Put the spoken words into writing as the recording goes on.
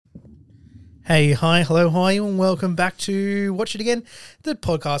Hey, hi, hello, hi, and welcome back to Watch It Again, the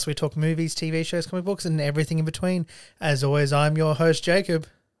podcast where we talk movies, TV shows, comic books, and everything in between. As always, I'm your host, Jacob.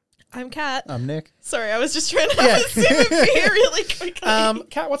 I'm Kat. I'm Nick. Sorry, I was just trying to have a sip of beer really quickly.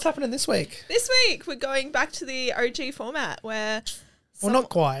 Kat, what's happening this week? This week, we're going back to the OG format where... Well, not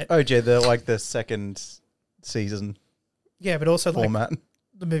quite. OJ, the second season Yeah, but also format.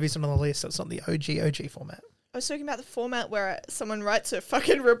 the movie's not on the list, so it's not the OG format. I was talking about the format where someone writes a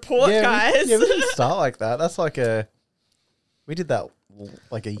fucking report, yeah, guys. We didn't start like that. That's like we did that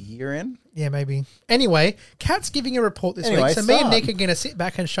like a year in. Yeah, maybe. Anyway, Kat's giving a report this Anyway, week, so me and start. Nick are going to sit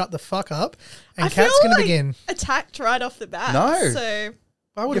back and shut the fuck up, and I Kat's feel going to like begin. attacked right off the bat. No. So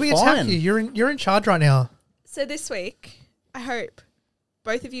Why would You're we attack fine. you? You're in charge right now. this week, I hope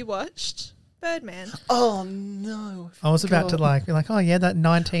both of you watched Birdman. Oh no! I was about to be like, oh yeah, that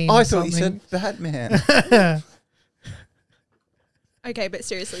 19 I thought you something. said Batman. Okay, but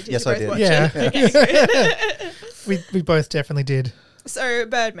seriously, did Yes, you I both did. watch Yeah. it? Okay, we both definitely did. So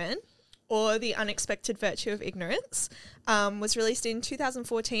Birdman, or The Unexpected Virtue of Ignorance, was released in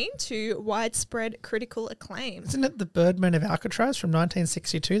 2014 to widespread critical acclaim. Isn't it the Birdman of Alcatraz from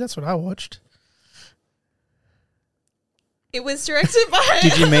 1962? That's what I watched. It was directed by...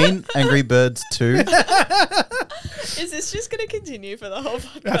 Did you mean Angry Birds 2? Is this just going to continue for the whole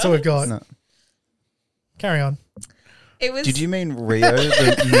podcast? That's all we've got. No. Carry on. It was... Did you mean Rio,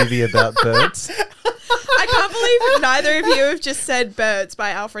 the movie about birds? I can't believe neither of you have just said Birds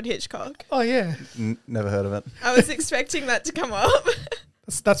by Alfred Hitchcock. Oh yeah, Never heard of it. I was expecting that to come up.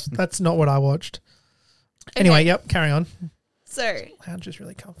 that's not what I watched. Anyway, Okay. yep. Carry on. So, Lounge is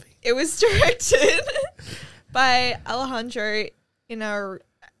really comfy. it was directed by Alejandro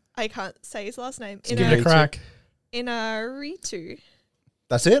I can't say his last name. Give it a crack. Inarritu.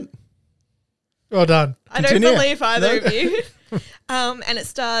 That's it. Well done. I don't Continue. believe either No. of you. And it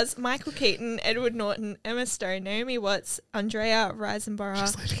stars Michael Keaton, Edward Norton, Emma Stone, Naomi Watts, Andrea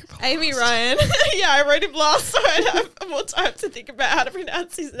Riseborough, Amy Ryan. Yeah, I wrote him last so I'd have more time to think about how to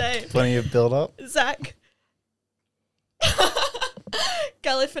pronounce his name. Plenty of build up. Zach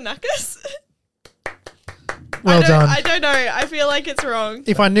Galifianakis. Well done. I don't know. I feel like it's wrong.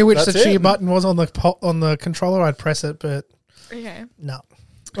 If I knew which That's the cheer it. button was on the controller, I'd press it. But Okay. no.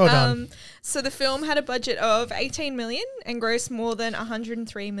 Well done. So the film had a budget of 18 million and grossed more than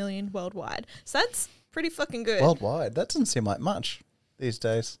 103 million worldwide. So that's pretty fucking good. Worldwide. That doesn't seem like much these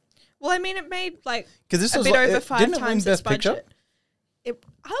days. Well, I mean, it made like Because this a was bit like, over five didn't it win times its Best Picture? budget.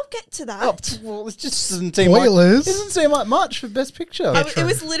 I'll get to that. Oh, well, it just doesn't seem like Spoilers. it doesn't seem like much for Best Picture. It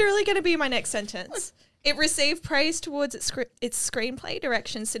was literally going to be my next sentence. It received praise towards its screenplay,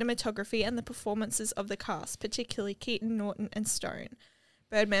 direction, cinematography, and the performances of the cast, particularly Keaton, Norton, and Stone.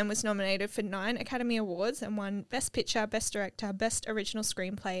 Birdman was nominated for 9 Academy Awards and won Best Picture, Best Director, Best Original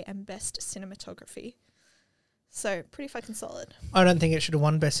Screenplay, and Best Cinematography. So, pretty fucking solid. I don't think it should have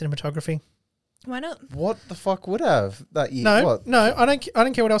won best cinematography. Why not? What the fuck would have that year? No, What? no, I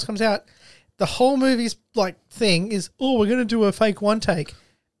don't care what else comes out. The whole movie's thing is, oh, we're gonna do a fake one take,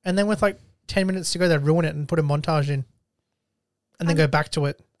 and then with 10 minutes to go, they ruin it and put a montage in, and then go back to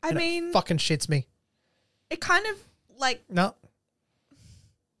it. I and mean, it fucking shits me. it kind of No,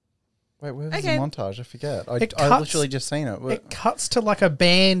 Wait, where was Okay. the montage? I forget. It I cuts- literally just seen it. it cuts to a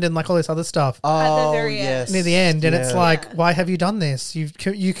band and all this other stuff Oh, very end. yes. near the end, and it's Yeah. like, Yeah. why have you done this?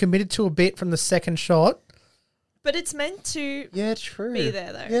 You committed to a bit from the second shot. but it's meant to Yeah, true. be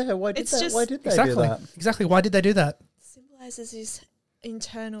there, though. Yeah, why did It's that? just- Why did they Exactly, do that? exactly. Why did they do that? symbolizes his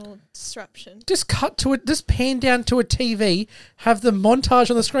internal disruption. Just cut to it. Just pan down to a TV, have the montage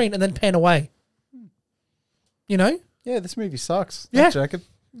on the screen, and then pan away. You know, Yeah, this movie sucks. Yeah. Thanks, Jacob.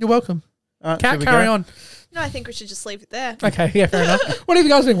 you're welcome. All right, Cat, should we carry go? on. No, I think we should just leave it there. Okay, yeah, fair enough. What have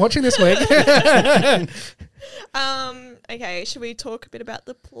you guys been watching this week? Okay, should we talk a bit about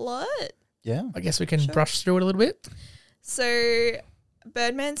the plot? Yeah. I guess we can Sure. brush through it a little bit. So,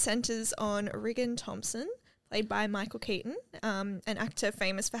 Birdman centers on Regan Thompson, played by Michael Keaton, an actor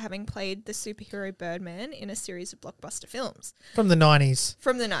famous for having played the superhero Birdman in a series of blockbuster films From the 90s.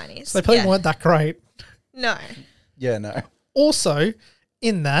 from the 90s. So they probably Yeah. weren't that great. No. Yeah, no. Also,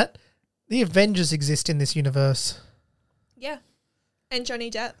 in that, the Avengers exist in this universe. Yeah. And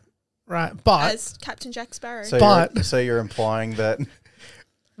Johnny Depp Right, but as Captain Jack Sparrow. So you're implying that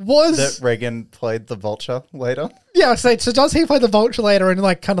was... Reagan played the Vulture later? Yeah, so does he play the Vulture later and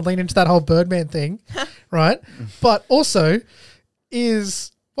kind of lean into that whole Birdman thing, right? But also,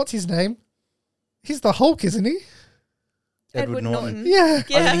 what's his name? He's the Hulk, isn't he? Edward Norton. Yeah.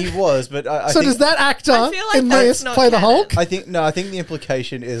 Yeah. I mean, he was, but I So think, does that actor I feel like in that's this not play the canon. Hulk? I think the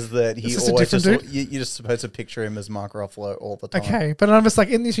implication is that he Is this a always different just you're just supposed to picture him as Mark Ruffalo all the time. Okay, but I'm just like,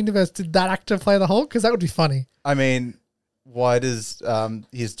 in this universe, did that actor play the Hulk? Because that would be funny. I mean, why does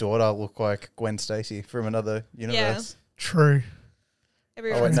his daughter look like Gwen Stacy from another universe? True.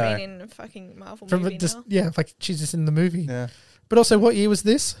 Everyone's no. been in a fucking Marvel From movie just now. like she's just in the movie. Yeah. But also, what year was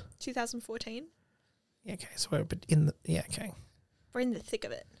this? 2014. Yeah, okay, so we're okay. We're in the thick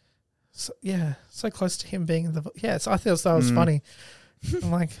of it. So, yeah, so close to him being in the. Yeah, so I thought that was funny.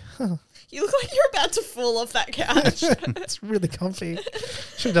 I'm like, huh, You look like you're about to fall off that couch. it's really comfy.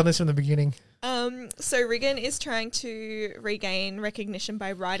 Should have done this from the beginning. So Regan is trying to regain recognition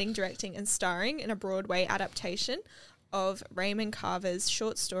by writing, directing, and starring in a Broadway adaptation of Raymond Carver's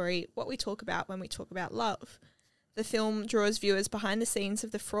short story, What We Talk About When We Talk About Love. The film draws viewers behind the scenes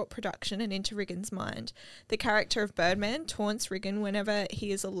of the fraught production and into Regan's mind. The character of Birdman taunts Regan whenever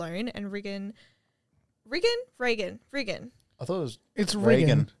he is alone, and Regan. I thought it was It's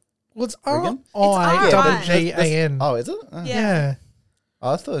Reagan. Regan. Well, it's Regan? R-I-G-G-A-N. Oh, is it? Oh. Yeah.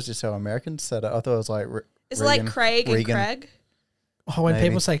 Oh, I thought it was just how Americans said it. I thought it was like Is it like Craig and Craig? Oh, when Maybe.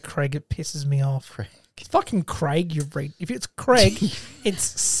 people say Craig, it pisses me off. Craig. It's fucking Craig you read. If it's Craig, it's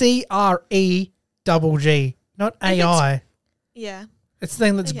C-R-E-G-G, not A-I. Yeah. It's the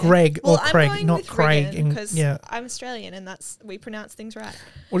thing that's Okay. Greg Well, or I'm Craig, going not with Craig. Regan And, because yeah. I'm Australian and we pronounce things right.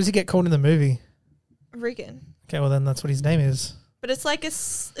 What does he get called in the movie? Regan. Okay, well then that's what his name is. But it's like a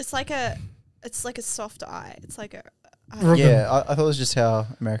soft I. It's like a Regan. Yeah, I thought it was just how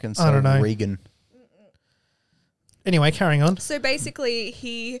Americans say I don't know. Regan. Anyway, carrying on. So basically,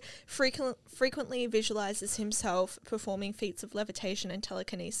 he frequently visualizes himself performing feats of levitation and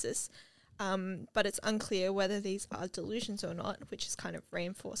telekinesis, but it's unclear whether these are delusions or not, which is kind of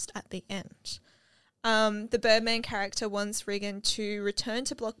reinforced at the end. The Birdman character wants Regan to return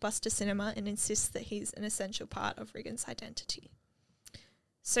to blockbuster cinema and insists that he's an essential part of Regan's identity.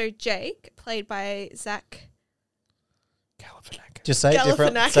 So Jake, played by Zach... Galifianakis. Just say it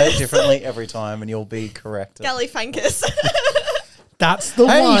Galifianakis. differently every time, and you'll be corrected. Galifianakis. That's the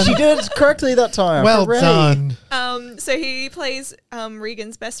Hey, one. she did it correctly that time. Well Hooray. done. So he plays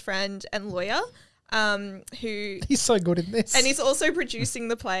Regan's best friend and lawyer, who... He's so good in this. And he's also producing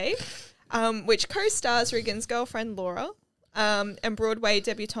the play, which co-stars Regan's girlfriend Laura and Broadway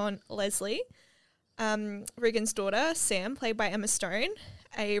debutante Leslie. Regan's daughter, Sam, played by Emma Stone,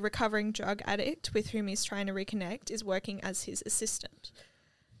 a recovering drug addict with whom he's trying to reconnect, is working as his assistant.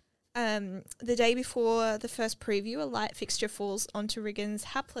 The day before the first preview, a light fixture falls onto Regan's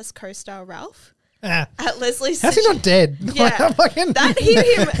hapless co-star Ralph. At Leslie's... How's he not dead? Yeah, I'm fucking, that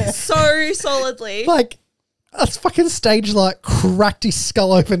hit him so solidly. like, that's fucking stage like cracked his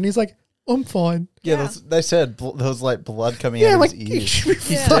skull open. And he's like, I'm fine. Yeah, Yeah. they said there was like blood coming Yeah, out like of his he ears. should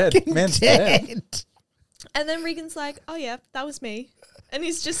be Yeah. fucking Dead. Man's dead. And then Regan's like, oh yeah, that was me. And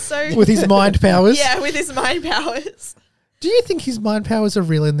he's just so... With his mind powers. Yeah, with his mind powers. Do you think his mind powers are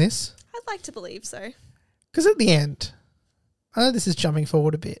real in this? I'd like to believe so. Because at the end, I know this is jumping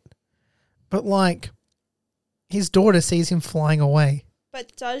forward a bit, but like, his daughter sees him flying away.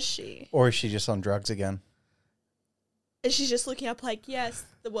 But does she? Or is she just on drugs again? Is she just looking up like, yes,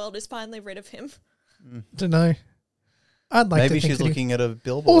 the world is finally rid of him? Don't know. I'd like Maybe to think she's that he- looking at a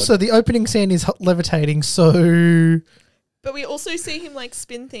billboard. Also, the opening scene is levitating, so But we also see him like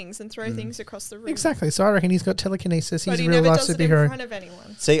spin things and throw things across the room. exactly. So I reckon he's got telekinesis. But He's he a real never life does it in superhero. front of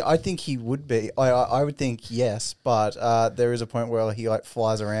anyone. See, I think he would be. I would think yes, but there is a point where he like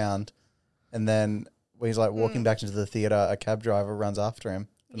flies around, and then when he's like walking back into the theater, a cab driver runs after him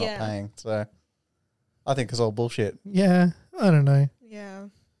for Yeah. not paying. So I think it's all bullshit. Yeah, I don't know. Yeah.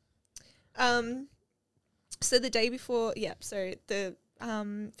 So the day before, so the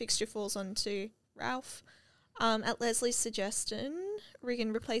fixture falls onto Ralph. At Leslie's suggestion,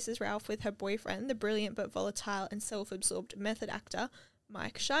 Regan replaces Ralph with her boyfriend, the brilliant but volatile and self-absorbed method actor,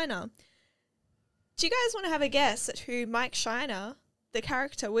 Mike Shiner. Do you guys want to have a guess at who Mike Shiner, the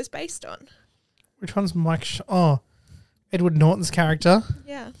character, was based on? Which one's Mike? Edward Norton's character.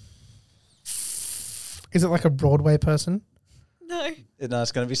 Yeah. Is it like a Broadway person? No. No,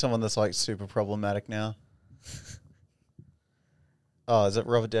 it's going to be someone that's like super problematic now. Oh, is it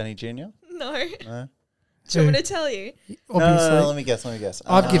Robert Downey Jr.? No. No. Do you want me to tell you? Obviously. No, let me guess.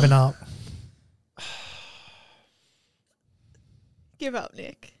 I've given up. Give up,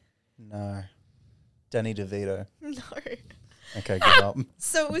 Nick. No. Danny DeVito. No. Okay, give up.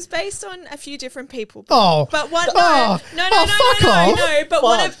 So it was based on a few different people. Oh. But one, Oh. no, Fuck off. But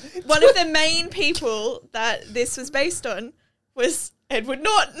one of the main people that this was based on was Edward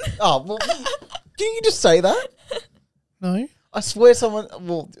Norton. Oh, well, didn't you just say that? No. I swear someone.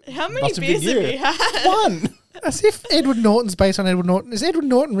 Well, How many must have been beers have you. you had? One. As if Edward Norton's based on Edward Norton. Is Edward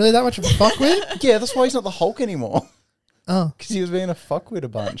Norton really that much of a fuckwit? Yeah, that's why he's not the Hulk anymore. Oh. Because he was being a fuckwit a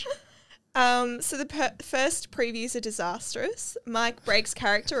bunch. So the first previews are disastrous. Mike breaks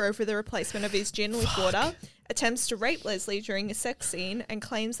character over the replacement of his gin with water, attempts to rape Leslie during a sex scene, and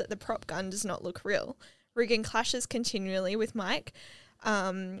claims that the prop gun does not look real. Regan clashes continually with Mike,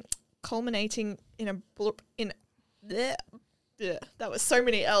 culminating in that was so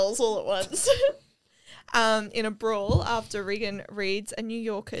many L's all at once. In a brawl after Regan reads a New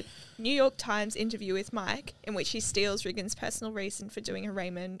York Times interview with Mike, in which he steals Regan's personal reason for doing a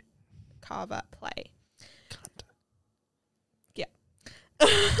Raymond Carver play. Yeah.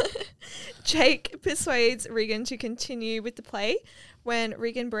 Jake persuades Regan to continue with the play. When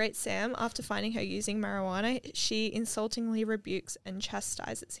Regan berates Sam after finding her using marijuana, she insultingly rebukes and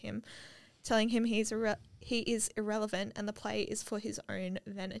chastises him, telling him he is irrelevant and the play is for his own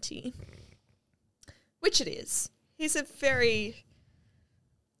vanity. Which it is. He's a very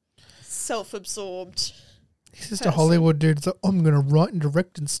self-absorbed He's just person. a Hollywood dude. It's like, I'm going to write and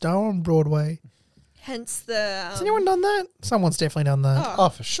direct and star on Broadway. Hence the... Has anyone done that? Someone's definitely done that. Oh,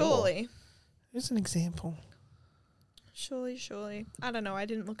 for sure. Surely. Here's an example. Surely. I don't know. I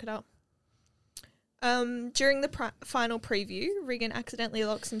didn't look it up. During the final preview, Regan accidentally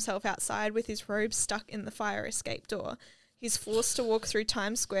locks himself outside with his robe stuck in the fire escape door. He's forced to walk through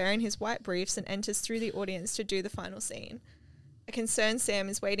Times Square in his white briefs and enters through the audience to do the final scene. A concerned Sam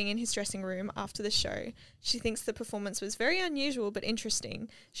is waiting in his dressing room after the show. She thinks the performance was very unusual but interesting.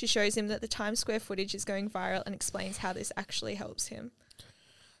 She shows him that the Times Square footage is going viral and explains how this actually helps him.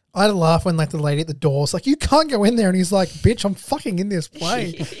 I had a laugh when the lady at the door's like, you can't go in there. And he's like, bitch, I'm fucking in this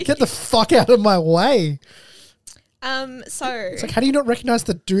play. Get the fuck out of my way. So It's like, how do you not recognize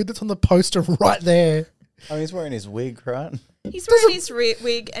the dude that's on the poster right there? I mean, he's wearing his wig, right? he's wearing his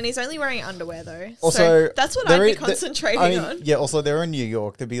wig and he's only wearing underwear though. Also, so that's what I'd be there is- concentrating on. Yeah, also, they're in New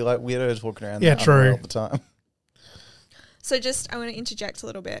York. There'd be like weirdos walking around Yeah, in underwear true. all the time. So I want to interject a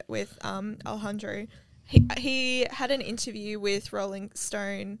little bit with Alejandro. He had an interview with Rolling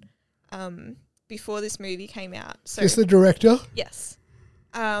Stone before this movie came out. So Is the director? yes.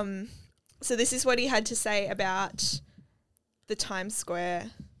 So this is what he had to say about the Times Square,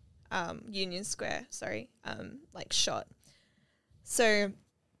 Union Square, shot. So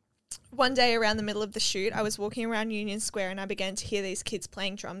one day around the middle of the shoot, I was walking around Union Square and I began to hear these kids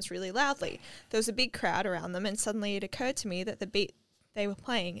playing drums really loudly. There was a big crowd around them and suddenly it occurred to me that the beat they were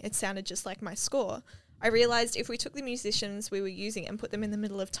playing, it sounded just like my score. I realised if we took the musicians we were using and put them in the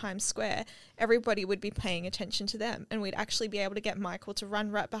middle of Times Square, everybody would be paying attention to them and we'd actually be able to get Michael to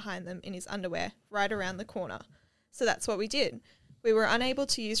run right behind them in his underwear, right around the corner. So that's what we did. We were able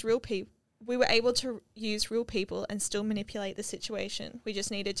to use real people and still manipulate the situation. We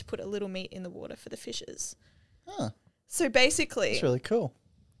just needed to put a little meat in the water for the fishes. Huh. So basically, It's really cool.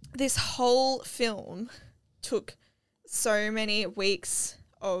 this whole film took so many weeks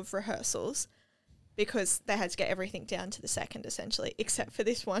of rehearsals because they had to get everything down to the second, essentially, except for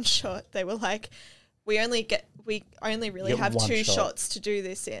this one shot. They were like, we only really Get have one 2 shot. shots to do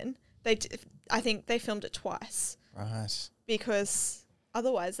this in. I think they filmed it twice Right. because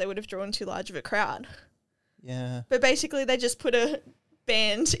otherwise they would have drawn too large of a crowd. Yeah. But basically they just put a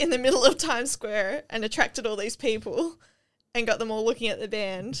band in the middle of Times Square and attracted all these people and got them all looking at the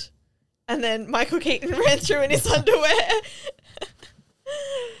band. And then Michael Keaton ran through in his underwear.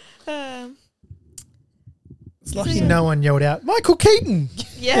 It's lucky no one yelled out, Michael Keaton!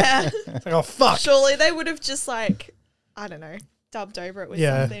 Yeah. It's like, oh, fuck. Surely they would have just I don't know, dubbed over it with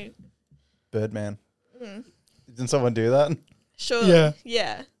Yeah. something. Birdman. Didn't someone do that? Sure. Yeah.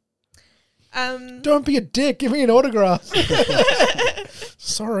 Yeah. Don't be a dick. Give me an autograph.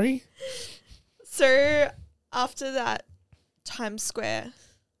 Sorry. So after that Times Square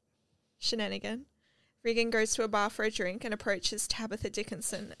shenanigan, Regan goes to a bar for a drink and approaches Tabitha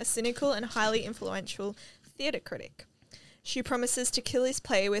Dickinson, a cynical and highly influential theatre critic. She promises to kill his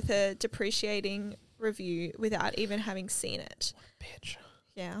play with a depreciating review without even having seen it. Bitch.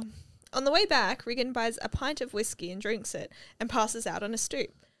 Yeah. On the way back, Regan buys a pint of whiskey and drinks it and passes out on a stoop.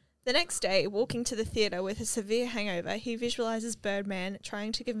 The next day, walking to the theatre with a severe hangover, he visualises Birdman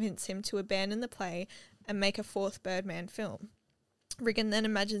trying to convince him to abandon the play and make a 4th Birdman film. Regan then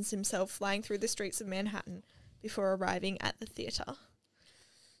imagines himself flying through the streets of Manhattan before arriving at the theatre.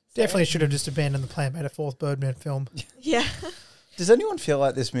 Definitely should have just abandoned the play and made a 4th Birdman film. Yeah. Does anyone feel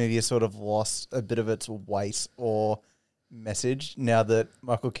like this movie has sort of lost a bit of its weight or message now that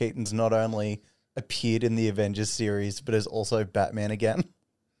Michael Keaton's not only appeared in the Avengers series, but is also Batman again?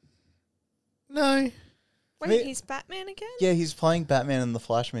 No. Wait, Me- he's Batman again? Yeah, he's playing Batman in the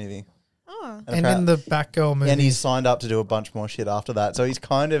Flash movie. Oh. And in the Batgirl movie. And he's signed up to do a bunch more shit after that. So he's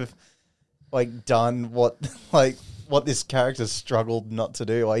kind of like done what what this character struggled not to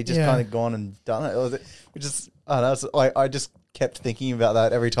do. Like he just Yeah. kind of gone and done it. Which is I don't know. I just kept thinking about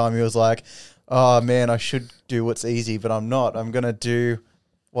that every time he was like, "Oh man, I should do what's easy, but I'm not. I'm gonna do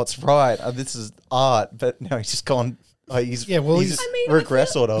what's right. This is art." But no, he's just gone. Like he's Yeah, well, he's I mean, I regressed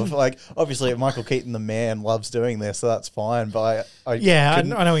sort of. Like obviously, Michael Keaton, the man, loves doing this, so that's fine. But I yeah, I couldn't-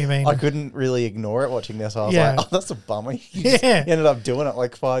 know what you mean. I couldn't really ignore it watching this. I was Yeah. like, "Oh, that's a bummer." He Yeah. ended up doing it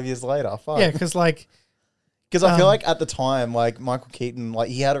like 5 years later. Fuck. Yeah, because like, Because I feel like at the time, like Michael Keaton, like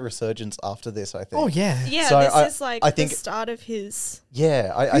he had a resurgence after this. I think. oh yeah, Yeah, So this is like I think- the start of his.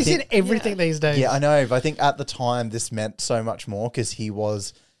 Yeah, I he's think. in everything Yeah. these days. Yeah, I know. But I think at the time, this meant so much more because he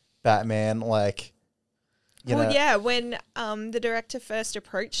was Batman. Like, you know, Yeah, when the director first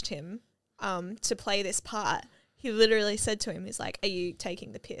approached him to play this part, he literally said to him, he's like, "Are you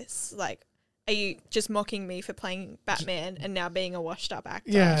taking the piss? Like, are you just mocking me for playing Batman and now being a washed up actor?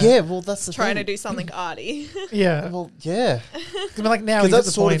 Yeah. yeah. Well, that's the Trying to thing. do something arty." yeah. Well, yeah, I mean, like now because he's at that's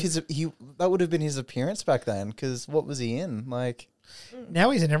the sort point. of his. That would have been his appearance back then. Because what was he in? Like, Now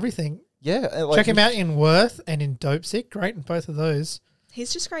he's in everything. yeah, like, Check him out in Worth and in Dope Sick. Great in both of those.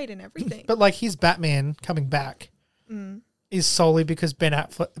 He's just great in everything. But like his Batman coming back is solely because Ben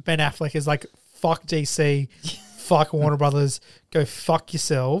Affleck is like, fuck DC, fuck Warner Brothers, go fuck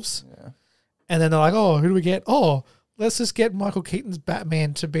yourselves. Yeah. And then they're like, oh, who do we get? Oh, let's just get Michael Keaton's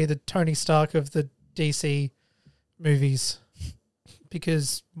Batman to be the Tony Stark of the DC movies.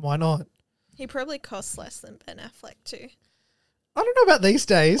 Because why not? He probably costs less than Ben Affleck too. I don't know about these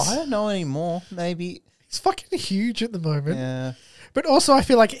days. I don't know anymore. Maybe. He's fucking huge at the moment. Yeah. But also I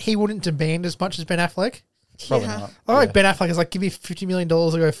feel like he wouldn't demand as much as Ben Affleck. Probably Yeah. not. I like Yeah. Ben Affleck is like, give me $50 million to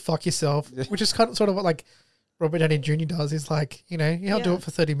go fuck yourself, which is kind of sort of what like Robert Downey Jr. does. He's like, you know, yeah, I'll do Yeah. it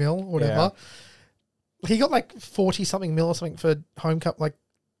for 30 mil or whatever. He got like 40 something mil or something for Homecoming, like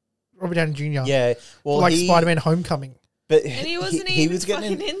Robert Downey Jr. Yeah. for Well, like Spider-Man Homecoming. But And he wasn't he even was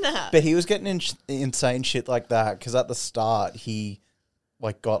getting fucking in that. But he was getting insane shit like that because at the start he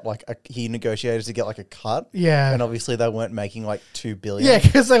like got like he negotiated to get like a cut, Yeah. and obviously they weren't making like $2 billion. Yeah,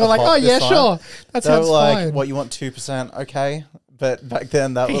 because they were like, pop oh, yeah, this time. sure. That They were sounds like, fine. "What you want 2%? Okay." But back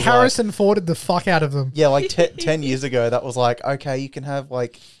then that He was Harrison Forded the fuck out of them. like, yeah, like 10 years ago that was like, okay, you can have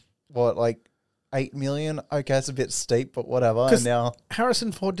like what, like 8 million. Okay, it's a bit steep, but whatever. 'Cause And now,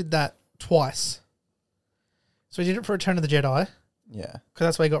 Harrison Ford did that twice. So he did it for Return of the Jedi. yeah, Because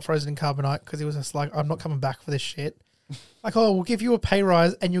that's why he got frozen in carbonite. Because he was just like, I'm not coming back for this shit. Like, oh, we'll give you a pay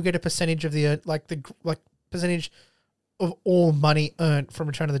rise and you'll get a percentage of the percentage of all money earned from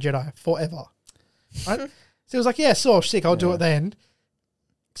Return of the Jedi forever. Right? So he was like, yeah, so sick, I'll do Yeah. it then.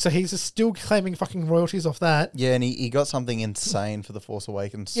 So he's just still claiming fucking royalties off that. yeah, and he got something insane for the Force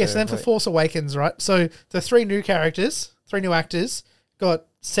Awakens. Yeah, so too. then for Like, Force Awakens, right? So the three new actors, got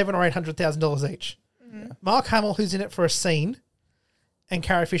 $700,000 or $800,000 each. Mark Hamill, who's in it for a scene, and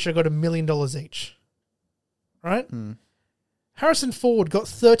Carrie Fisher got $1 million each. Right? Harrison Ford got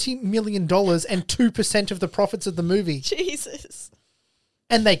 $30 million and 2% of the profits of the movie, Jesus.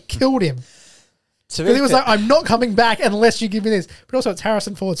 and they killed him. to Because he was fair- like, I'm not coming back unless you give me this. But also, it's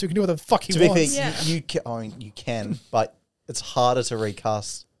Harrison Ford, so he can do whatever the fuck he To be fair, wants. Yeah. I mean, you can, but it's harder to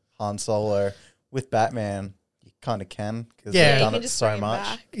recast Han Solo with Batman. You kind of can because Yeah. they've You done can it just so bring him much.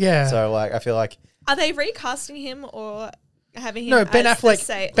 back. Yeah. So like, I feel like Are they recasting him or having him? No, Ben as the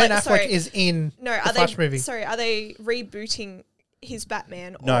Affleck. Ben Affleck sorry, is in no. the Are Flash they movie. sorry? Are they rebooting his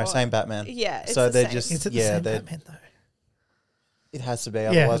Batman? no, or, same Batman. Yeah, it's So the they're same. just Is it the yeah, same they're- Batman though? it has to be. Yeah.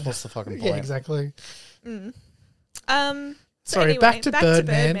 Otherwise, what's the fucking point? Yeah, exactly. So Sorry, anyway, back to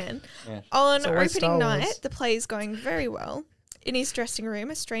Birdman. Yeah. On It's always opening Star night, Wars. the play is going very well. In his dressing room,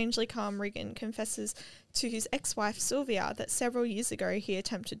 a strangely calm Regan confesses to his ex-wife Sylvia that several years ago he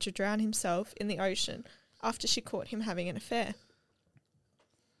attempted to drown himself in the ocean after she caught him having an affair.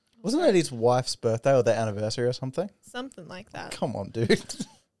 Wasn't it his wife's birthday or their anniversary or something? Something like that. Come on, dude.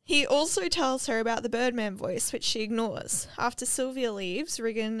 He also tells her about the Birdman voice, which she ignores. After Sylvia leaves,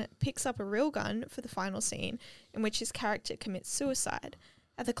 Regan picks up a real gun for the final scene, in which his character commits suicide.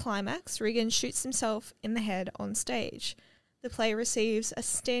 At the climax, Regan shoots himself in the head on stage. The play receives a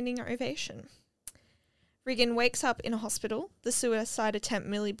standing ovation. Regan wakes up in a hospital. The suicide attempt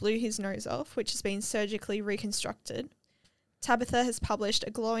merely blew his nose off, which has been surgically reconstructed. Tabitha has published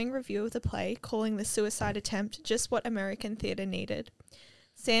a glowing review of the play, calling the suicide attempt just what American theatre needed.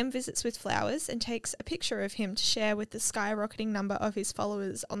 Sam visits with flowers and takes a picture of him to share with the skyrocketing number of his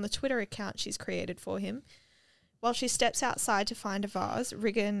followers on the Twitter account she's created for him. While she steps outside to find a vase,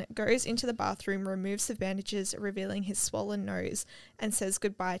 Riggin goes into the bathroom, removes the bandages, revealing his swollen nose, and says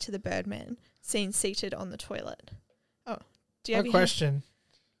goodbye to the Birdman, seen seated on the toilet. Oh, do you have No your question.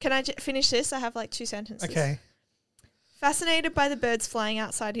 Can I finish this? I have like 2 sentences. Okay. Fascinated by the birds flying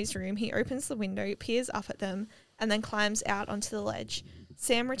outside his room, he opens the window, peers up at them, and then climbs out onto the ledge.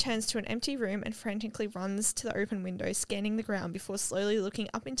 Sam returns to an empty room and frantically runs to the open window, scanning the ground before slowly looking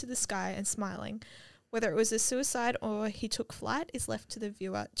up into the sky and smiling. Whether it was a suicide or he took flight is left to the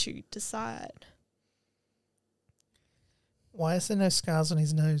viewer to decide. Why is there no scars on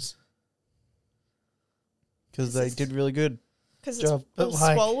his nose? Because they did really good. Because it's Job. But all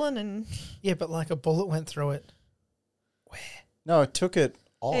like- swollen and Yeah, but like a bullet went through it. No, it took it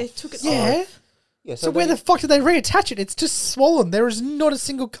off. they took it Yeah. off. Yeah, So where the fuck did they reattach it? It's just swollen. There is not a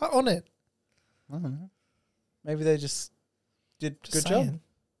single cut on it. I don't know. Maybe they just did Just good saying. job.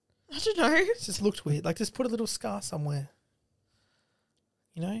 I don't know. It just looked weird. Like, just put a little scar somewhere.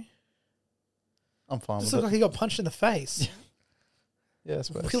 You know? I'm fine Just with looked it. like he got punched in the face. Yeah, I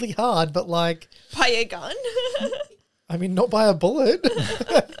suppose. Really hard, but like, By a gun. I mean, not by a bullet.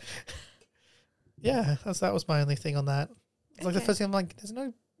 Yeah, that was my only thing on that. It's like the Okay. first thing I'm like, there's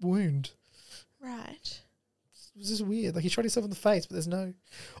no wound. Right. It was just weird. Like, he shot himself in the face, but there's no.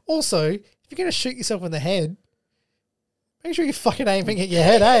 Also, if you're going to shoot yourself in the head, make sure you're fucking aiming at your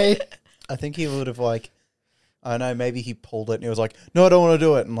head, eh? I think he would have like, I don't know, maybe he pulled it and he was like, no, I don't want to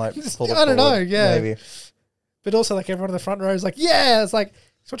do it. And like, Just- pulled it I don't know, forward. yeah. Maybe. But also, like, everyone in the front row is like, yeah. It's like,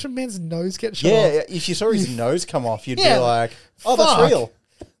 just watch a man's nose get shot Yeah, off. yeah, if you saw his nose come off, you'd Yeah. be like, oh, Fuck. that's real.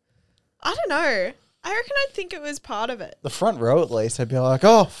 I don't know. I reckon I'd think it was part of it. The front row, at least, I'd be like,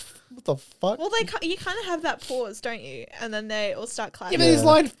 oh, what the fuck? Well, you kind of have that pause, don't you? And then they all start Yeah, clapping. but he's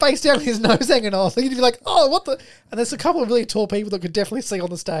lying face down with his nose hanging off. Like, you'd be like, oh, what the? And there's a couple of really tall people that could definitely see on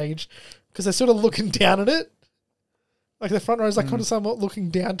the stage because they're sort of looking down at it. Like, the front row is like kind of somewhat looking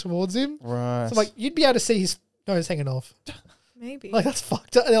down towards him. Right. So, like, you'd be able to see his nose hanging off. Maybe. Like, that's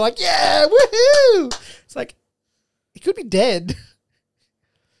fucked up. And they're like, yeah, woohoo! It's like, he could be dead.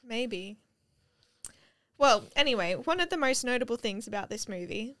 Maybe. Well, anyway, one of the most notable things about this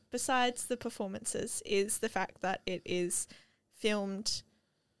movie, besides the performances, is the fact that it is filmed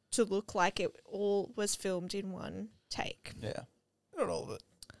to look like it all was filmed in one take. yeah. Not all of it.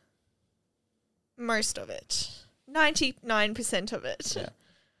 Most of it. 99% of it. Yeah.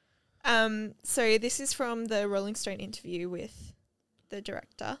 So this is from the Rolling Stone interview with the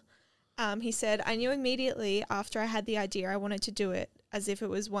director. He said, I knew immediately after I had the idea I wanted to do it as if it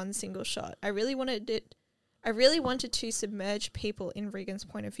was one single shot. I really wanted to submerge people in Regan's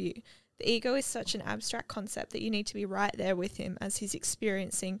point of view. The ego is such an abstract concept that you need to be right there with him as he's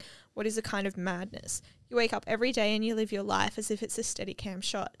experiencing what is a kind of madness. You wake up every day and you live your life as if it's a steady cam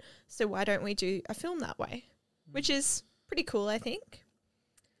shot. So why don't we do a film that way? Which is pretty cool, I think.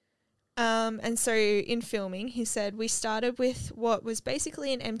 And so in filming, he said, we started with what was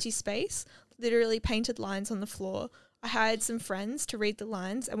basically an empty space, literally painted lines on the floor. I hired some friends to read the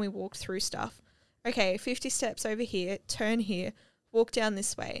lines and we walked through stuff. Okay, 50 steps over here, turn here, walk down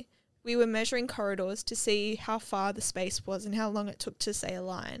this way. We were measuring corridors to see how far the space was and how long it took to say a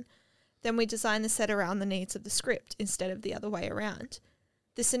line. Then we designed the set around the needs of the script instead of the other way around.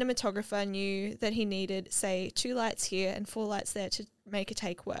 The cinematographer knew that he needed, say, 2 lights here and 4 lights there to make a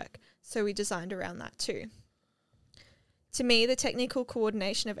take work, so we designed around that too. To me, the technical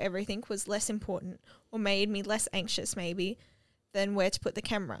coordination of everything was less important, or made me less anxious maybe, than where to put the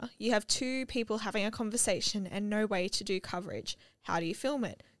camera. You have 2 people having a conversation and no way to do coverage. How do you film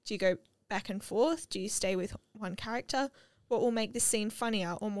it? Do you go back and forth? Do you stay with one character? What will make this scene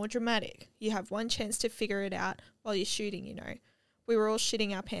funnier or more dramatic? You have one chance to figure it out while you're shooting, you know. We were all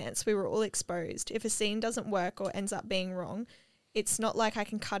shitting our pants. We were all exposed. If a scene doesn't work or ends up being wrong, it's not like I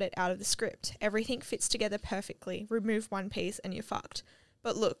can cut it out of the script. Everything fits together perfectly. Remove one piece and you're fucked.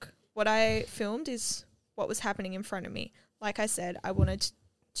 But look, what I filmed is what was happening in front of me. Like I said, I wanted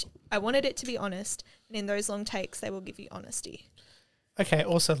it to be honest, and in those long takes, they will give you honesty. Okay,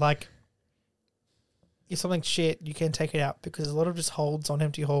 also, like, if something's shit, you can take it out because a lot of just holds on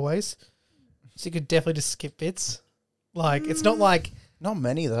empty hallways. So you could definitely just skip bits. Like, it's not like... Not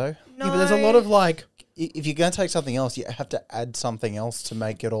many, though. No, Yeah, but there's a lot of, like... If you're going to take something else, you have to add something else to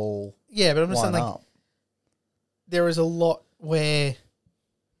make it all Yeah, but I'm just saying, line like, up. there is a lot where...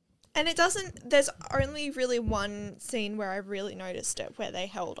 and it doesn't. There's only really one scene where I really noticed it, where they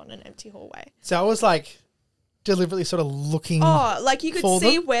held on an empty hallway. So I was, like, deliberately sort of looking... Oh, like you could for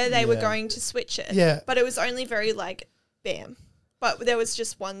see them? where they were Yeah. going to switch it. Yeah. But it was only very like, bam. But there was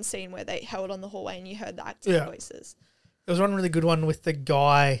just one scene where they held on the hallway and you heard the acting Yeah. voices. There was one really good one with the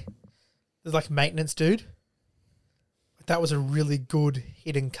guy, there's like maintenance dude. that was a really good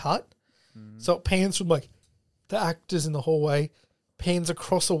hidden cut. So it pans from like the actors in the hallway, pans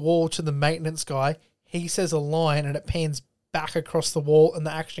across a wall to the maintenance guy. He says a line and it pans back across the wall and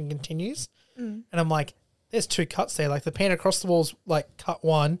the action continues. And I'm like, there's two cuts there. Like the pan across the wall's like cut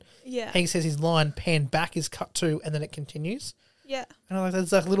one. Yeah. He says his line, pan back is cut two, and then it continues. Yeah. And I'm like,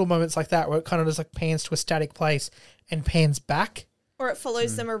 there's like little moments like that where it kind of just like pans to a static place and pans back. Or it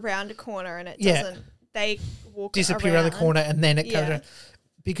follows them around a corner and it Yeah. doesn't. They walk Disappear around the corner and then it comes around.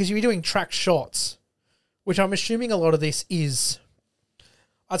 Because you're doing track shots, which I'm assuming a lot of this is,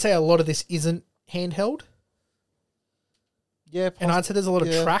 I'd say a lot of this isn't handheld. Yeah, And I'd say there's a lot of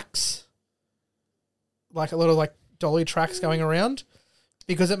yeah. tracks, like a lot of like dolly tracks going around,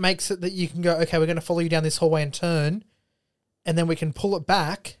 because it makes it that you can go, okay, we're going to follow you down this hallway and turn, and then we can pull it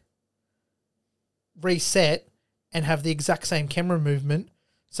back, reset, and have the exact same camera movement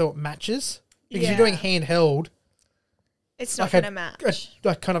so it matches. Because you're doing handheld, it's not like going to match.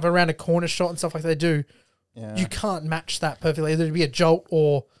 like kind of around a corner shot and stuff like they do. Yeah. You can't match that perfectly. Either it'd be a jolt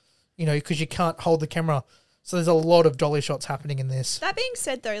or, you know, because you can't hold the camera. So there's a lot of dolly shots happening in this. That being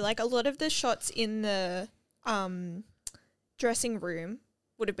said, though, like a lot of the shots in the dressing room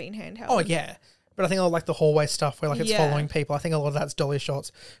would have been handheld. Oh, yeah. But I think I like the hallway stuff where like it's Yeah. following people. I think a lot of that's dolly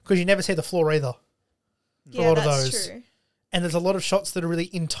shots because you never see the floor either. yeah, a lot of that's those. true. And there's a lot of shots that are really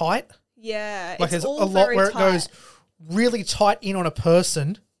in tight. Yeah, Like it's there's all a lot very where it tight. goes really tight in on a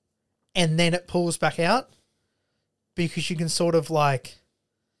person and then it pulls back out because you can sort of like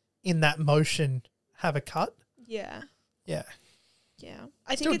in that motion have a cut. Yeah, Yeah. yeah.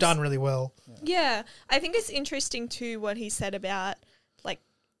 I think Still it's done really well. Yeah, I think it's interesting too what he said about like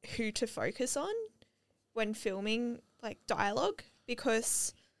who to focus on when filming like dialogue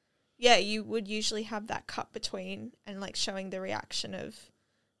because yeah, you would usually have that cut between and like showing the reaction of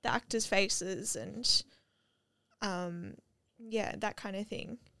the actors' faces and yeah, that kind of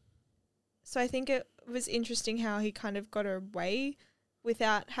thing. So I think it was interesting how he kind of got away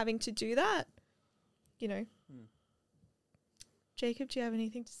without having to do that. You know. Jacob, do you have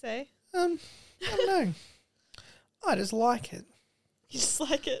anything to say? I don't know. I just like it. You just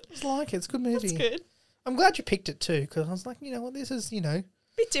like it. Just like it. It's a good movie. That's good. I'm glad you picked it too because I was like, you know what, this is, you know.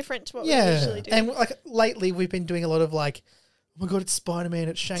 Bit different to what we Yeah. usually do. And like lately we've been doing a lot of like, oh my God, it's Spider-Man,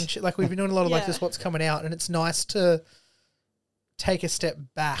 it's Shang-Chi. Like we've been doing a lot of like Yeah. this what's coming out and it's nice to take a step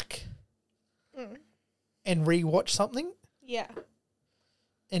back and rewatch something Yeah.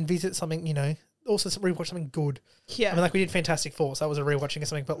 and visit something, you know, also rewatch something good. Yeah. I mean, like we did Fantastic Four, so that was a rewatching of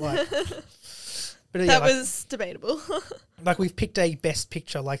something, but like, but yeah, that like, was debatable. like we've picked a best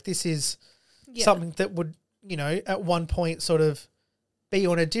picture. Like this is Yeah. something that would, you know, at one point sort of be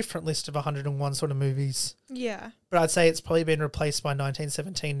on a different list of 101 sort of movies. Yeah. But I'd say it's probably been replaced by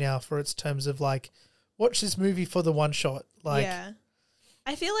 1917 now for its terms of like, watch this movie for the one shot. Like, yeah.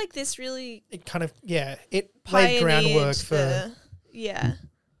 I feel like this really it kind of, yeah, it laid groundwork for.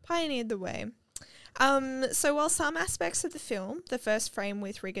 pioneered the way. So while some aspects of the film, the first frame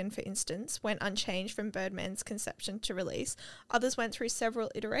with Regan, for instance, went unchanged from Birdman's conception to release, others went through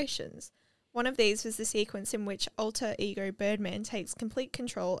several iterations. One of these was the sequence in which alter ego Birdman takes complete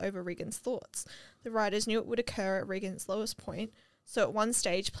control over Regan's thoughts. The writers knew it would occur at Regan's lowest point, so at one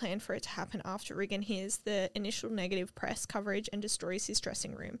stage planned for it to happen after Regan hears the initial negative press coverage and destroys his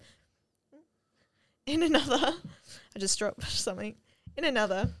dressing room. In another, I just dropped something. In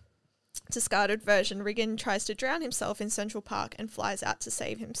another discarded version, Regan tries to drown himself in Central Park and flies out to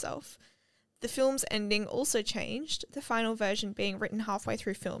save himself. The film's ending also changed, the final version being written halfway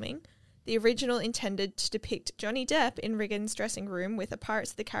through filming. The original intended to depict Johnny Depp in Regan's dressing room with a Pirates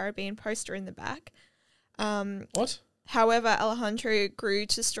of the Caribbean poster in the back. What? However, Alejandro grew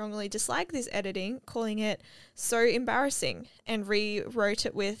to strongly dislike this editing, calling it so embarrassing, and rewrote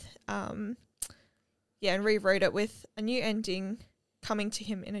it with a new ending coming to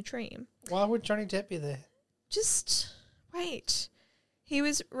him in a dream. Why would Johnny Depp be there? Just wait. He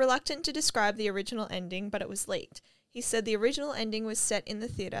was reluctant to describe the original ending, but it was leaked. He said the original ending was set in the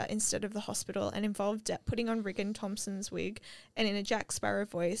theatre instead of the hospital and involved Depp putting on Regan Thompson's wig and in a Jack Sparrow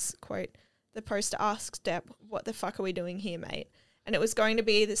voice, quote, the poster asks Depp, what the fuck are we doing here, mate? And it was going to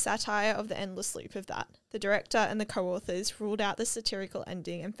be the satire of the endless loop of that. The director and the co-authors ruled out the satirical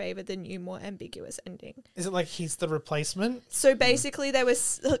ending and favoured the new, more ambiguous ending. Is it like he's the replacement? So basically they were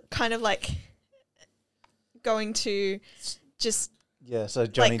kind of like going to just... Yeah, so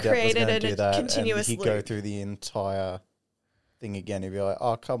Johnny Depp was created going to a do that, and continuous he'd go loop. through the entire thing again. He'd be like,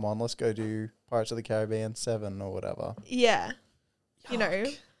 "Oh, come on, let's go do Pirates of the Caribbean 7 or whatever." Yeah. You know,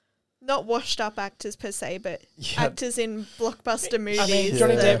 Yuck. not washed up actors per se, but Yeah. actors in blockbuster movies. I mean,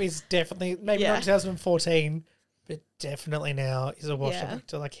 Johnny Yeah. Depp is definitely, maybe Yeah. not 2014, But definitely now he's a washed up Yeah.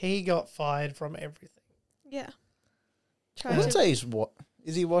 actor. Like, he got fired from everything. Yeah. I Try wouldn't to. say he's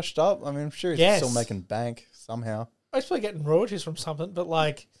is he washed up? I mean, I'm sure he's Yes. still making bank somehow. He's probably getting royalties from something, but,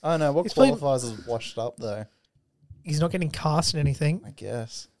 like, I don't know what He's playing- qualifies as washed up though. he's not getting cast in anything. I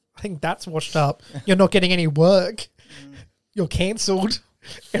guess. I think that's washed up. You're not getting any work. You're cancelled.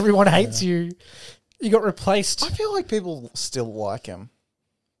 Everyone hates you. You got replaced. I feel like people still like him.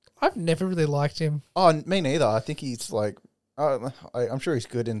 I've never really liked him. Oh, me neither. I think he's like, I'm sure he's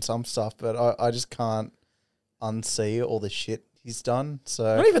good in some stuff, but I just can't unsee all the shit he's done.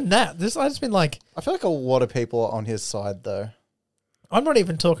 So Not even that. I've just been like, I feel like a lot of people are on his side though. I'm not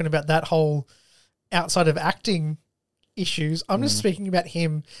even talking about that whole outside of acting issues. I'm just speaking about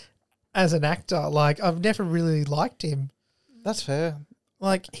him as an actor. Like, I've never really liked him. That's fair.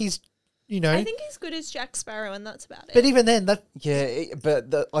 Like, he's, I think he's good as Jack Sparrow, and that's about it. but even then, that Yeah,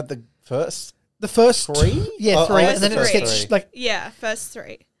 but the first the first Three? yeah, Oh, three, oh, and then the it just first gets three. like yeah, first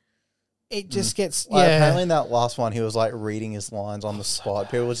three. it just gets apparently in that last one he was like reading his lines on the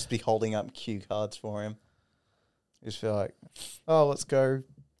spot. People would just be holding up cue cards for him. You just feel like, oh, let's go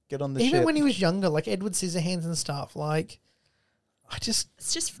get on the Even ship. when he was younger, like Edward Scissorhands and stuff. Like,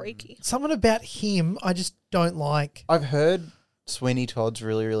 It's just freaky. something about him I just don't like. I've heard Sweeney Todd's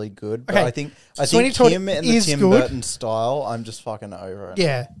really, really good. But Okay, I think Sweeney Todd him and the is Tim good. Burton style, I'm just fucking over it.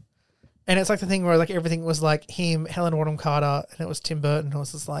 Yeah. And it's like the thing where like everything was like him, Helen Bonham Carter, and it was Tim Burton. I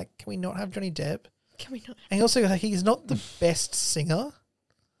was just like, can we not have Johnny Depp? Can we not? And he also, like, he's not the best singer.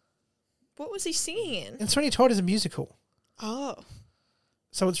 What was he singing in? And Sweeney Todd is a musical. Oh,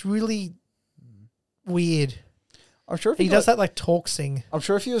 So it's really weird. I'm sure if He does that like talk sing. I'm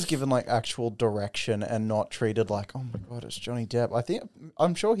sure if he was given like actual direction and not treated like, oh my god, it's Johnny Depp.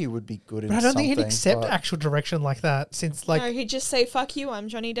 I'm sure he would be good in But I don't think he'd something, accept but- actual direction like that since like, no, he'd just say "fuck you," I'm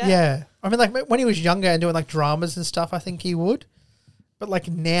Johnny Depp. yeah. I mean, like when he was younger and doing like dramas and stuff, I think he would. But like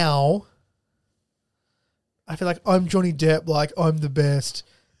now, I feel like I'm Johnny Depp, like I'm the best.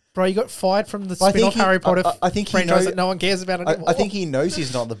 Bro, you got fired from the But I spin-off think he- Harry Potter I think he franchise know- that no one cares about anymore. I think he knows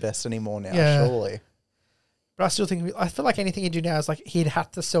he's not the best anymore now, Yeah. surely. But I still think, I feel like anything he'd do now is like he'd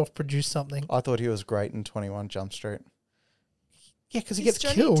have to self-produce something. I thought he was great in 21 Jump Street. Yeah, because he Is gets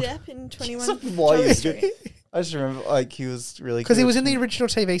Johnny killed. Depp in 21 Why Jump is Street? I just remember like he was really Because he good. was in the original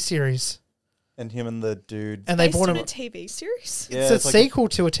TV series. And him and the dude. And they Based bought on him. a TV series. Yeah, It's a it's like sequel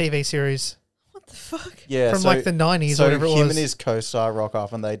to a TV series What the fuck? yeah, from so, like the 90s so or whatever it him was. and his co-star rock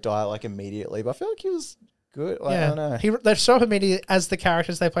off and they die like immediately. But I feel like he was good. Like, I don't know. They show up immediately as the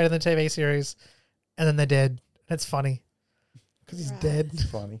characters they played in the TV series, and then they're dead. It's funny because he's Right. dead. It's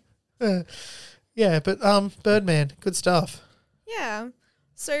funny. Yeah, but Birdman, good stuff. Yeah.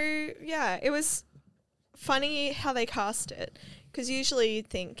 So, yeah, it was funny how they cast it. Because usually you'd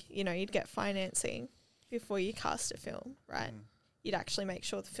think, you'd get financing before you cast a film, right? You'd actually make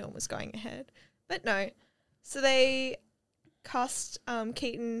sure the film was going ahead. But no. So they cast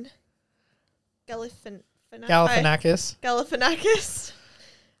Keaton Galifianakis. Galifianakis.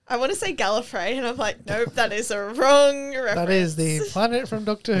 I want to say Gallifrey, and I'm like, nope, that is a wrong reference. That is the planet from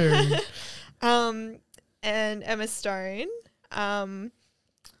Doctor Who. And Emma Stone.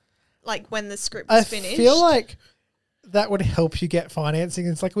 Like when the script I was finished. feel like that would help you get financing.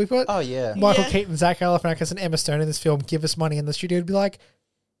 It's like we've got Oh yeah. Michael Yeah. Keaton, Zach Galifianakis, and Emma Stone in this film. Give us money, and the studio would be like,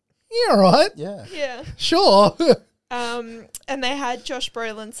 "Yeah, all right, Yeah. yeah. sure." And they had Josh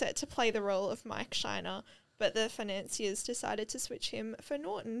Brolin set to play the role of Mike Shiner, but the financiers decided to switch him for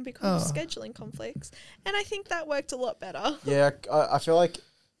Norton because of scheduling conflicts. And I think that worked a lot better. Yeah, I feel like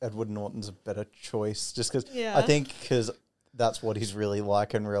Edward Norton's a better choice just because Yeah. I think because that's what he's really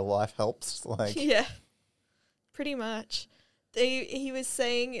like in real life helps. Like, Yeah, pretty much. He was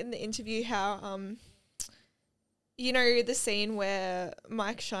saying in the interview how, the scene where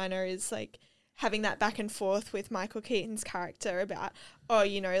Mike Shiner is like having that back and forth with Michael Keaton's character about,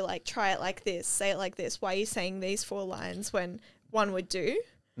 like try it like this, say it like this. Why are you saying these 4 lines when one would do?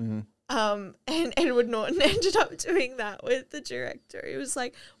 mhm. And Edward Norton ended up doing that with the director. He was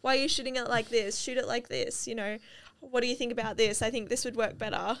like, why are you shooting it like this? Shoot it like this, What do you think about this? I think this would work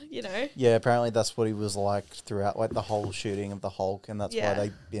better, Yeah, apparently that's what he was like throughout like the whole shooting of the Hulk, and that's Yeah. why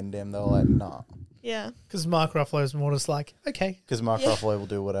they binned him. They were like, nah, Yeah, Because Mark Ruffalo's more just like, okay. because Mark Yeah. Ruffalo will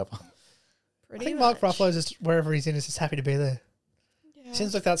do whatever. pretty I think much. Mark Ruffalo's just wherever he's in is just happy to be there. Yeah.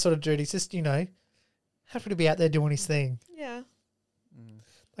 Seems like that sort of dude. He's just, happy to be out there doing his thing. Yeah.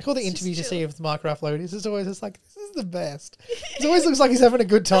 Like all the It's just interviews you chill. see with Mark Ruffalo, he's just always just like, this is the best. He always looks like he's having a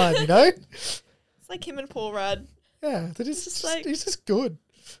good time, It's like him and Paul Rudd. Yeah, that is It's just just, like- he's just good.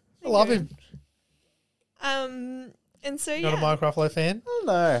 I They're love good. him. And so, Not a Mark Ruffalo fan. I don't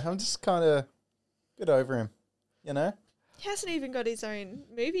know. I'm just kind of get over him. You know? He hasn't even got his own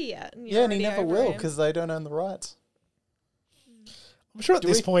movie yet. And Yeah, and he you're never already will over him. because they don't own the rights. I'm sure at Do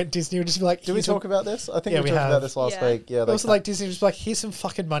this we- point Disney would just be like, Did we here's talk about this? I think Yeah, we we talked have. about this last Yeah. week. Yeah, a, also like Disney was just like, here's some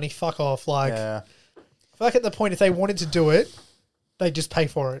fucking money, fuck off. Like, yeah. I feel like at the point if they wanted to do it, they'd just pay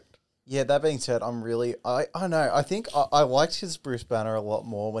for it. Yeah, that being said, I know. I think I liked his Bruce Banner a lot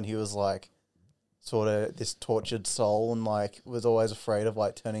more when he was like sort of this tortured soul and like was always afraid of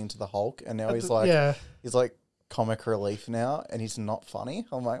like turning into the Hulk. And now he's like, yeah. he's like comic relief now and he's not funny.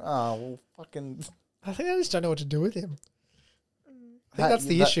 I'm like, oh, well, fucking. I think I just don't know what to do with him. I think That- that's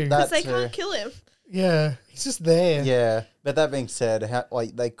the that- issue. that- Because they too. can't kill him. Yeah, he's just there. Yeah, but that being said,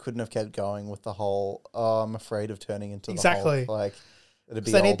 like they couldn't have kept going with the whole. Oh, I'm afraid of turning into Exactly. the Hulk. Like it'd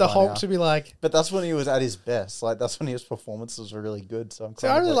be. So they need old the by Hulk now. to be like, But that's when he was at his best. Like that's when his performances were really good. So I'm. so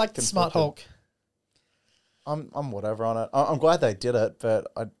kind I of, really like the Smart conflicted. Hulk. I'm whatever on it. I'm glad they did it,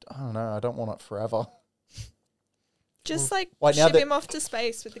 but I don't know. I don't want it forever. Just like Like, now ship that- him off to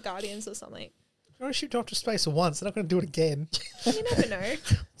space with the Guardians or something. You want to shoot off to space once, they're not going to do it again. You never know.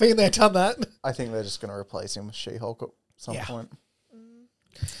 Being there, done that. I think they're just going to replace him with She-Hulk at some Yeah. point.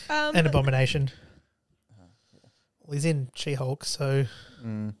 And Abomination. Well, he's in She-Hulk, so...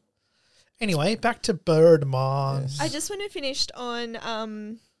 Mm. Anyway, back to Birdman. Yes. I just want to finish on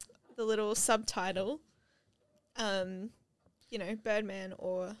the little subtitle. Birdman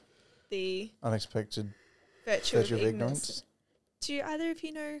or the Unexpected virtue of Virtue of ignorance. Ignorance. Do either of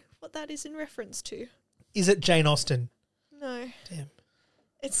you know what that is in reference to? Is it Jane Austen? No. Damn.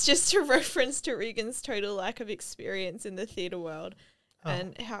 It's just a reference to Regan's total lack of experience in the theatre world Oh.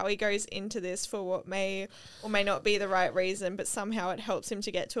 and how he goes into this for what may or may not be the right reason, but somehow it helps him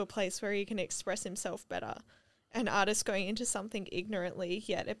to get to a place where he can express himself better. An artist going into something ignorantly,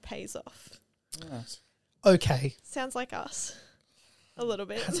 yet it pays off. Yes. Okay. Sounds like us. A little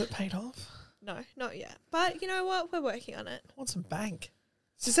bit. Has it paid off? No, not yet. But you know what? We're working on it. I want some bank.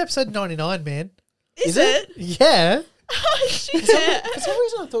 This is episode 99, man. Is it? it? Yeah. Oh, shit. For some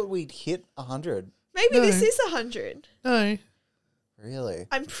reason, I thought we'd hit 100. Maybe No. this is 100. No. Really?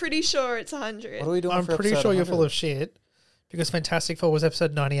 I'm pretty sure it's 100. What are we doing? I'm for pretty episode sure you're full 100? of shit because Fantastic Four was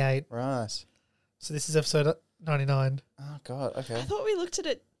episode 98. Right. So this is episode 99. Oh God. Okay. I thought we looked at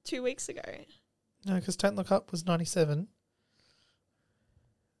it 2 weeks ago. No, because Don't Look Up was 97.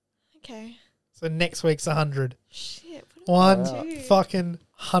 Okay. So next week's 100. Shit. What One did we do? fucking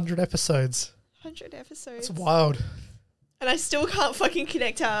 100 episodes. 100 episodes. It's wild. And I still can't fucking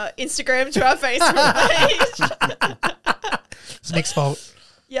connect our Instagram to our Facebook page. It's Nick's fault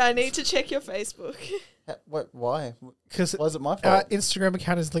Yeah, I need to check your Facebook. What? Why? because Why is it my our fault? Instagram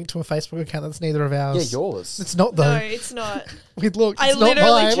account is linked to a Facebook account that's neither of ours. Yeah, yours. It's not No, though. it's not. We looked. I It's not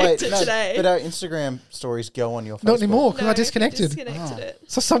literally mine. checked it today. But our Instagram stories go on your Facebook. Not anymore because No, I you disconnected. disconnected Oh. it. Uh,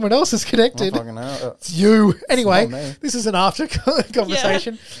 So someone else is I connected. fucking know. It's you. Anyway, not me. this is an after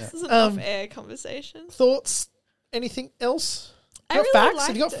conversation. This is an Um, off-air conversation. Thoughts? Anything else? I Got really facts?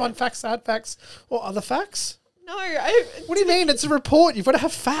 Have you got liked fun it. facts, sad facts, or other facts? No, What do you mean? It's a report. You've got to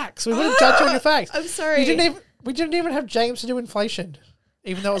have facts. We've got to judge on your facts. I'm sorry. We didn't even have James to do inflation,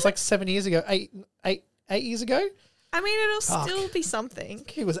 even though it was like 7 years ago, eight years ago. I mean, it'll Fuck. still be something.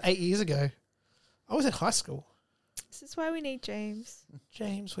 It was 8 years ago. I was in high school. This is why we need James.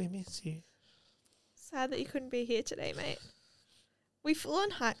 James, we miss you. Sad that you couldn't be here today, mate. We full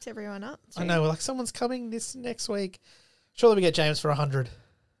on hyped everyone up. I too. know. We're like, someone's coming this next week. Surely we get James for 100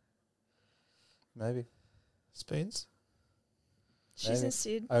 Maybe. spoons. She's Maybe. in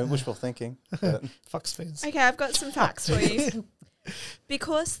Sid. I mean, wishful thinking. But Fuck spoons. Okay, I've got some facts for you.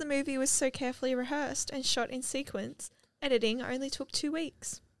 Because the movie was so carefully rehearsed and shot in sequence, editing only took 2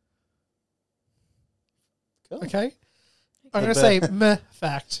 weeks. cool. Okay. I'm The going to say meh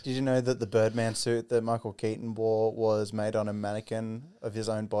fact. Did you know that the Birdman suit that Michael Keaton wore was made on a mannequin of his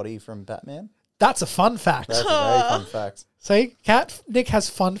own body from Batman? That's a fun fact. That's a very fun fact. See, Nick has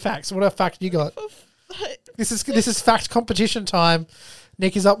fun facts. What a fact you got? This is fact competition time.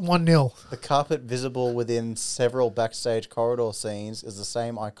 Nick is up 1-0. The carpet visible within several backstage corridor scenes is the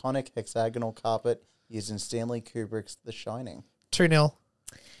same iconic hexagonal carpet used in Stanley Kubrick's The Shining. 2-0.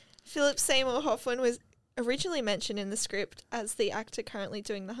 Philip Seymour Hoffman was originally mentioned in the script as the actor currently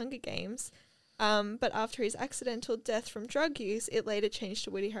doing The Hunger Games, but after his accidental death from drug use, it later changed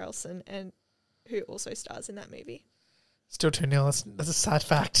to Woody Harrelson, and who also stars in that movie. Still 2-0. That's a sad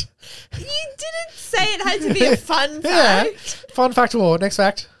fact. You didn't say it had to be a fun Yeah. fact. Fun fact war. Next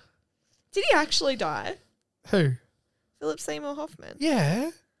fact. Did he actually die? Who? Philip Seymour Hoffman.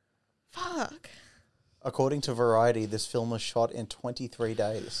 Yeah. Fuck. According to Variety, this film was shot in 23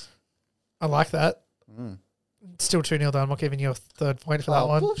 days. I like that. Mm. Still 2-0 though. I'm not giving you a third point for that Oh,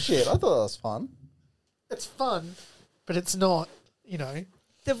 one. bullshit. I thought that was fun. It's fun, but it's not, you know.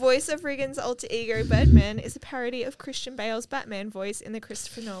 The voice of Regan's alter ego, Birdman, is a parody of Christian Bale's Batman voice in the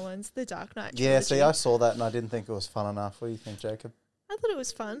Christopher Nolan's The Dark Knight trilogy. Yeah, see, I saw that and I didn't think it was fun enough. What do you think, Jacob? I thought it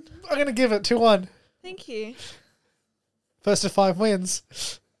was fun. I'm going to give it 2-1. Thank you. First of 5 wins.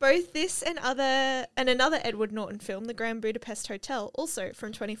 Both this and another Edward Norton film, The Grand Budapest Hotel, also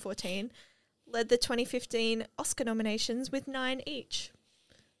from 2014, led the 2015 Oscar nominations with 9 each.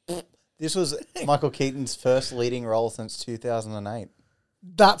 This was Michael Keaton's first leading role since 2008.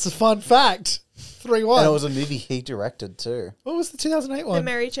 That's a fun fact. 3-1. And it was a movie he directed too. What was the 2008 The one?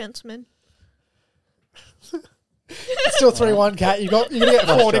 Merry Gentleman. Still 3-1, Kat. You're going to get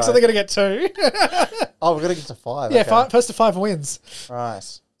 40, That's so right. they're going to get 2. Oh, we're going to get to 5. Yeah, okay. first of 5 wins. Right.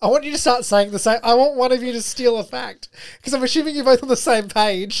 I want you to start saying the same. I want one of you to steal a fact. Because I'm assuming you're both on the same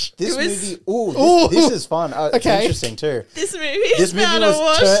page. This It was- movie, ooh, Ooh. this is fun. It's Okay. interesting too. This movie is This movie about a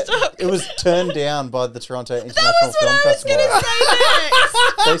washed up. it was turned down by the Toronto International That was what Film I was Festival. going to say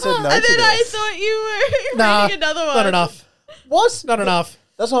next. They said no And to then I this. thought you were Nah, reading another one. not enough. What? Not enough.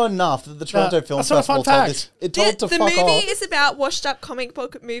 That's not enough that the Toronto Film that's not a Festival fun told fact. this. It told The to fuck movie off. is about washed-up comic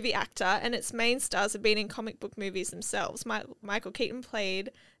book movie actor, and its main stars have been in comic book movies themselves. Michael Keaton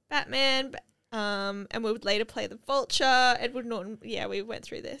played Batman, and would later play the Vulture. Edward Norton, yeah, we went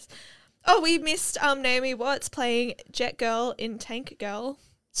through this. Oh, we missed Naomi Watts playing Jet Girl in Tank Girl.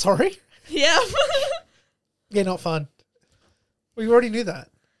 Sorry? Yeah. Yeah, not fun. We already knew that.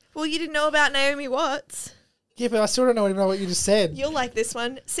 Well, you didn't know about Naomi Watts. Yeah, but I still don't even know what you just said. You'll like this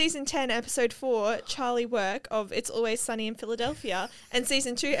one. Season 10, Episode 4, Charlie Work of It's Always Sunny in Philadelphia, and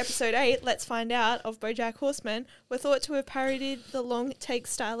Season 2, Episode 8, Let's Find Out of BoJack Horseman, were thought to have parodied the long take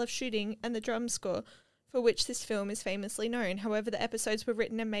style of shooting and the drum score, for which this film is famously known. However, the episodes were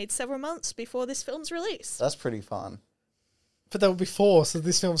written and made several months before this film's release. That's pretty fun. But they were before, so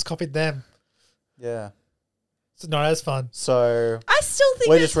this film's copied them. Yeah. So not as fun. So I still think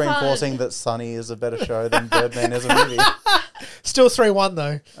we're it's just reinforcing fun. that Sunny is a better show than Birdman is a movie. Still 3-1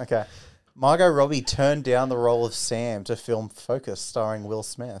 though. Okay. Margot Robbie turned down the role of Sam to film Focus starring Will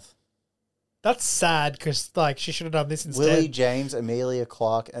Smith. That's sad because like she should have done this instead. Willie James, Amelia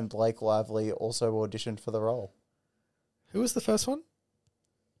Clarke, and Blake Lively also auditioned for the role. Who was the first one?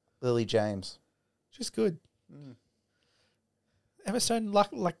 Lily James. She's good. Emma Stone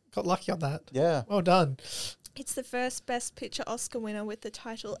got lucky on that. Yeah. Well done. It's the first Best Picture Oscar winner with the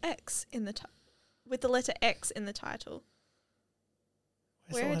title X in the with the letter X in the title.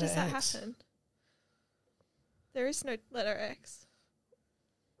 Where's the Where letter does that X? happen? There is no letter X.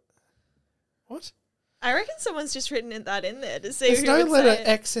 What? I reckon someone's just written that in there to see There's who no would letter say it.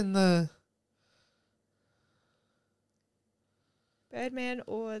 X in the... Birdman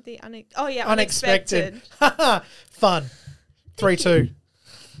or the unexpected. Unexpected. Fun. 3-2.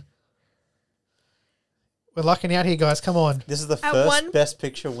 We're lucking out here, guys. Come on. This is the At first one- Best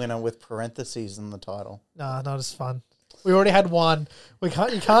Picture winner with parentheses in the title. Nah, not as fun. We already had one. You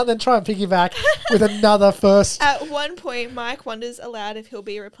can't then try and piggyback with another first. At one point, Mike wonders aloud if he'll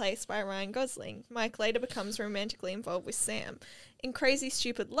be replaced by Ryan Gosling. Mike later becomes romantically involved with Sam. In Crazy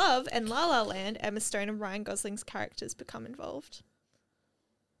Stupid Love and La La Land, Emma Stone and Ryan Gosling's characters become involved.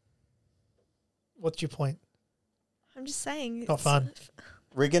 What's your point? I'm just saying. Not it's- fun.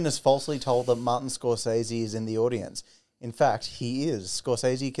 Regan is falsely told that Martin Scorsese is in the audience. In fact, he is.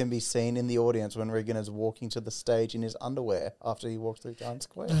 Scorsese can be seen in the audience when Regan is walking to the stage in his underwear after he walks through Times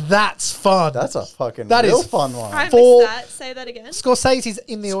Square. That's fun. That's a fucking That real is fun one. I For- missed that. Say that again. Scorsese's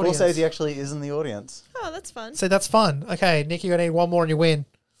in the audience. Scorsese actually is in the audience. Oh, that's fun. So that's fun. Okay, Nick, you're going to need one more and you win.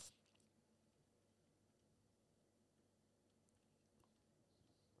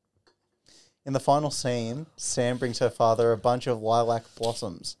 In the final scene, Sam brings her father a bunch of lilac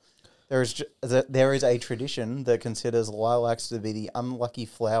blossoms. There is a tradition that considers lilacs to be the unlucky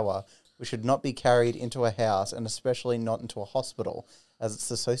flower which should not be carried into a house and especially not into a hospital, as it's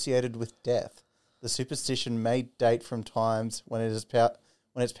associated with death. The superstition may date from times when its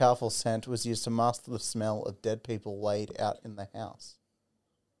powerful scent was used to mask the smell of dead people laid out in the house.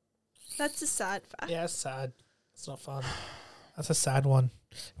 That's a sad fact. Yeah, it's sad. It's not fun. That's a sad one.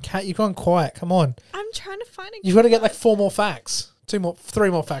 Kat, you've gone quiet. Come on. I'm trying to find a. You've got to get like 4 more facts. 3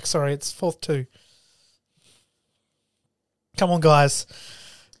 more facts. Sorry, it's fourth 2. Come on, guys.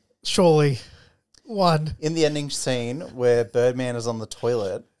 Surely. 1. In the ending scene where Birdman is on the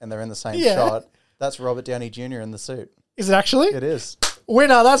toilet and they're in the same Yeah. shot, that's Robert Downey Jr. in the suit. Is it actually? It is.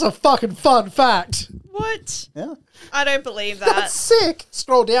 Winner, that's a fucking fun fact. What? Yeah. I don't believe That's that. sick.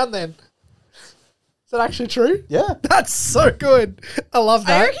 Scroll down then. Is that actually true? Yeah. That's so good. I love I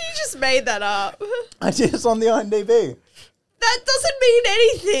that. reckon you just made that up. I did. It's on the IMDb. That doesn't mean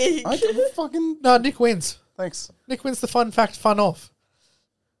anything. I can fucking No, Nick wins. thanks. Nick wins the fun fact, fun off.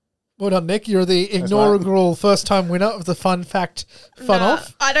 Well done, Nick. You're the inaugural first-time winner of the fun fact, fun Nah,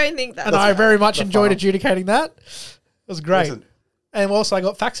 off. I don't think that. And I very much The enjoyed fun off. adjudicating that. It was great. Listen, And also, I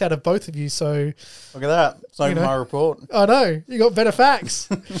got facts out of both of you, so look at that. It's not You even know. my report. I know. You got better facts.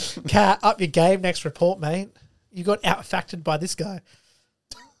 Cat, up your game next report, mate. You got out-facted by this guy.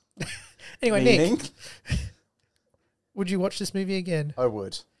 Anyway, Meaning? Nick, would you watch this movie again? I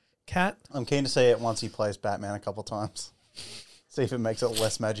would. Cat? I'm keen to see it once he plays Batman a couple times. See if it makes it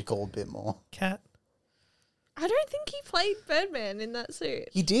less magical a bit more. Cat? I don't think he played Birdman in that suit.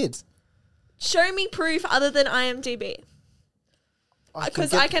 He did. Show me proof other than IMDb.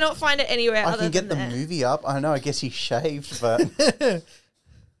 Because I cannot find it anywhere I other can than get the there. movie up. I know. I guess he shaved, but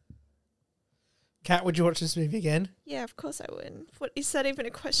Cat, would you watch this movie again? Yeah, of course I would. What is that even a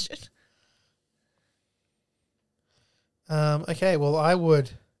question? Okay, well, I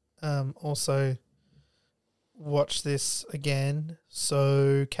would also watch this again.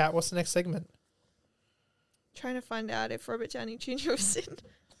 So, Cat, what's the next segment? Trying to find out if Robert Downey Jr. was in.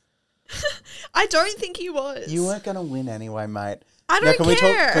 I don't think he was. you weren't going to win anyway, mate. I Now, don't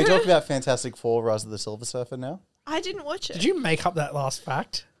care. Can we talk about Fantastic Four: Rise of the Silver Surfer now? I didn't watch it. Did you make up that last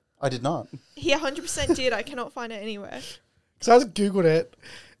fact? I did not. He 100% did. I cannot find it anywhere. Because I just Googled it.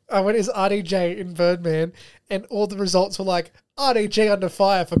 I went as RDJ in Birdman, and all the results were like, RDJ under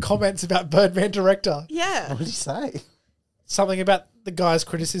fire for comments about Birdman director. Yeah. What did he say? Something about the guy's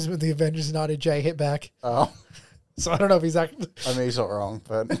criticism of the Avengers and RDJ hit back. Oh, So I don't know if he's actually... I mean, he's not wrong,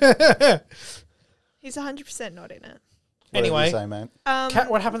 but He's 100% not in it. Anyway. whatever you say, mate. Cat,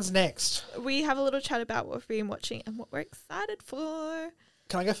 what happens next? We have a little chat about what we've been watching and what we're excited for.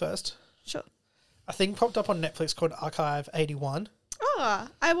 Can I go first? Sure. A thing popped up on Netflix called Archive 81. Oh,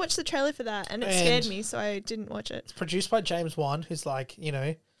 I watched the trailer for that and it scared me, so I didn't watch it. It's produced by James Wan, who's like, you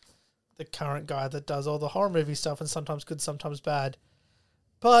know, the current guy that does all the horror movie stuff and sometimes good, sometimes bad.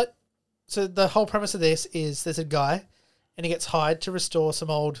 But, so the whole premise of this is there's a guy and he gets hired to restore some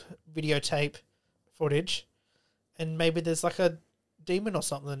old videotape footage and maybe there's like a demon or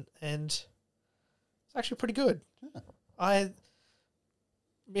something and it's actually pretty good. I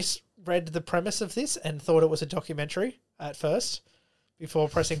misread the premise of this and thought it was a documentary at first before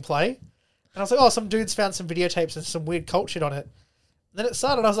pressing play. And I was like, oh, some dudes found some videotapes and some weird cult shit on it. And then it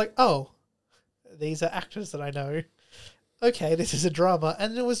started, I was like, oh, these are actors that I know. Okay, this is a drama.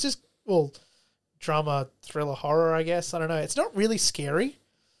 And it was just, well, drama, thriller, horror, I guess. I don't know. It's not really scary.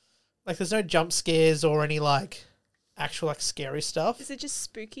 Like, there's no jump scares or any, like, actual, like, scary stuff. Is it just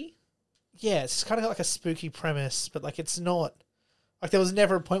spooky? Yeah, it's kind of got, like, a spooky premise, but, like, it's not... Like, there was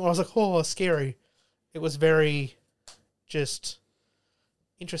never a point where I was like, oh, scary. It was very just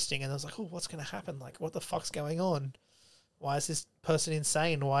interesting. And I was like, oh, what's going to happen? Like, what the fuck's going on? Why is this person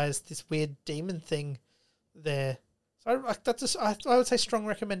insane? Why is this weird demon thing there? So I would say strong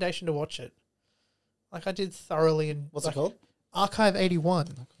recommendation to watch it. Like, I did thoroughly. And What's like, it called? Archive 81.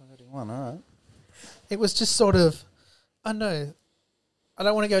 81, all right. It was just sort of, I don't know. I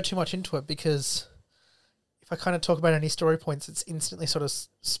don't want to go too much into it because if I kind of talk about any story points, it's instantly sort of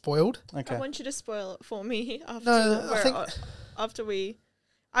spoiled. Okay. I want you to spoil it for me after, No, I think... after we...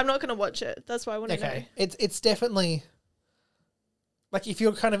 I'm not going to watch it. That's why I want to know. Okay, it's definitely... Like, if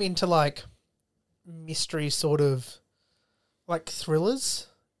you're kind of into, like, mystery sort of, like, thrillers,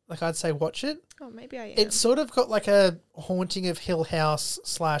 like, I'd say watch it. Oh, maybe I am. It's sort of got, like, a Haunting of Hill House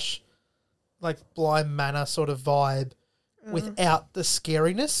 / like, Bly Manor sort of vibe without the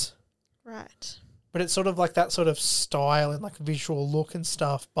scariness. Right. But it's sort of like that sort of style and, like, visual look and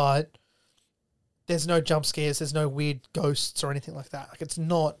stuff, but there's no jump scares, there's no weird ghosts or anything like that. Like, it's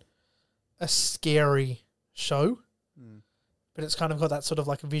not a scary show. But it's kind of got that sort of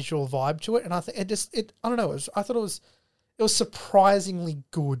like visual vibe to it, and I think I don't know. I thought it was surprisingly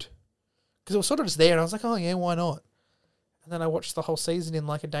good because it was sort of just there, and I was like, oh yeah, why not? And then I watched the whole season in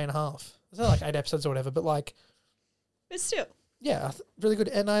like a day and a half. It's not like 8 episodes or whatever, but like, But still. yeah, really good.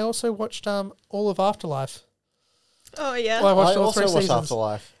 And I also watched all of Afterlife. Oh, yeah. Well, I watched I all also 3 watched seasons.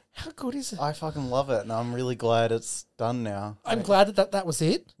 Afterlife. How good is it? I fucking love it, and I'm really glad it's done now. I'm glad that was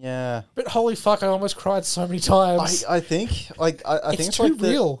it. Yeah. But holy fuck, I almost cried so many times. I think like I think it's too like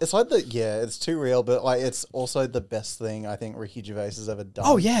real. It's like it's too real, but like it's also the best thing I think Ricky Gervais has ever done.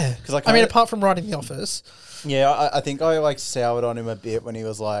 Oh yeah, 'Cause, like, I mean, I- apart from writing The Office, Yeah, I think I like soured on him a bit when he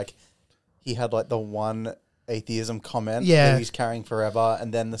was like, he had like the one atheism comment Yeah. that he's carrying forever,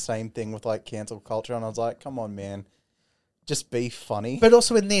 and then the same thing with like cancel culture, and I was like, come on, man, just be funny. but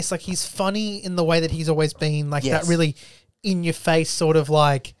also in this, like he's funny in the way that he's always been, like Yes. that really in your face sort of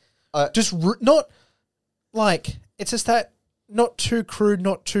like, Uh, just not like it's just that not too crude,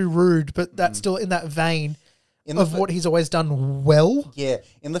 not too rude, but that's still in that vein In of what he's always done well. Yeah,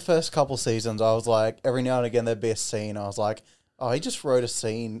 in the first couple seasons, I was like, every now and again there'd be a scene. I was like, oh, he just wrote a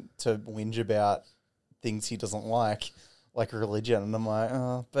scene to whinge about things he doesn't like religion. And I'm like,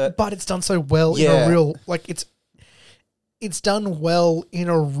 oh, But it's done so well in Yeah. a real, like it's done well in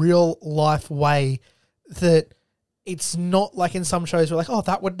a real life way that it's not like in some shows where like, oh,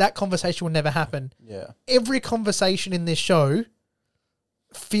 that conversation would never happen. yeah, Every conversation in this show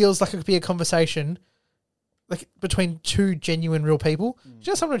feels like it could be a conversation like between two genuine real people.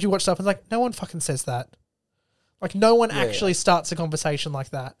 Just sometimes you watch stuff and it's like, no one fucking says that. Like no one actually starts a conversation like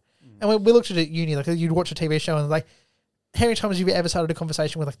that. And when we looked at it at uni, like you'd watch a TV show and like, how many times have you ever started a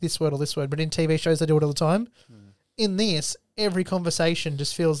conversation with like this word or this word? But in TV shows, they do it all the time. In this, every conversation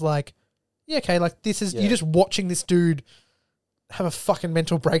just feels like, yeah, okay, like this is, you're just watching this dude have a fucking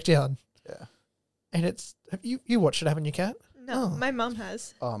mental breakdown. yeah. And it's, you watched it, haven't you, Kat? No, my mum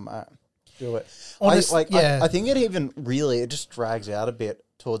has. Oh man, do it. Honest- I think it even really it just drags out a bit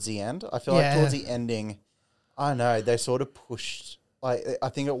towards the end. I feel like towards the ending, I don't know, they sort of pushed. Like I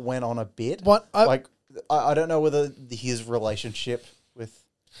think it went on a bit. I don't know whether his relationship with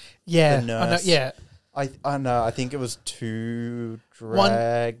Yeah, the nurse. I know. I think it was too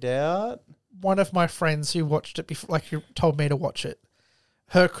dragged out. One of my friends who watched it before, like you told me to watch it,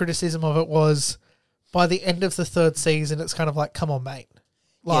 her criticism of it was, by the end of the third season, it's kind of like, come on, mate.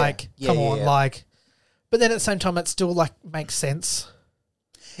 Like, come on, like. But then at the same time, it still like makes sense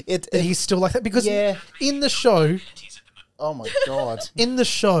that he's still like that because in the show, oh my god, in the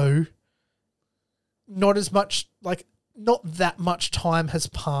show, not as much like not that much time has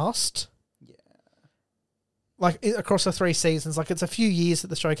passed. Like across the 3 seasons, like it's a few years that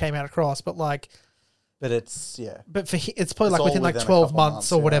the show came out across, but like, but it's but for it's probably like within like within a 12 couple months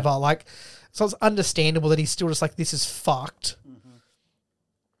months, or yeah. whatever. Like, so it's understandable that he's still just like, this is fucked.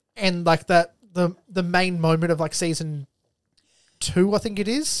 And like that, the main moment of like season 2, I think it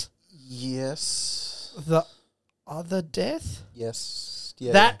is, yes, the other death. yes.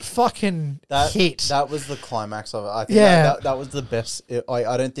 Yeah. That fucking hit. That was the climax of it. I think that was the best.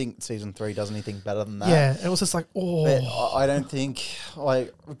 I don't think season 3 does anything better than that. Yeah, it was just like, But I don't think,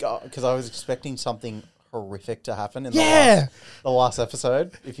 like, because I was expecting something horrific to happen in the last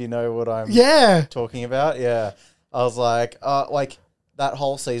episode, if you know what I'm talking about. Yeah. I was like that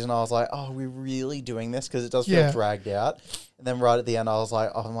whole season, I was like, oh, are we really doing this? Because it does feel dragged out. And then right at the end, I was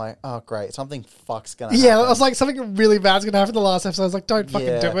like, oh, great. Something fuck's going to happen. Yeah, I was like, something really bad's going to happen in the last episode. I was like, don't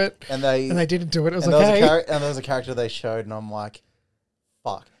fucking do it. And they didn't do it. It was and okay. there was a character they showed, and I'm like,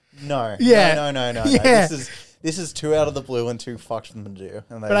 fuck. No. Yeah. No. Yeah. This is too out of the blue and too fucked for them to do.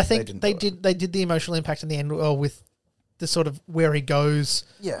 And but I think they did the emotional impact in the end well with the sort of where he goes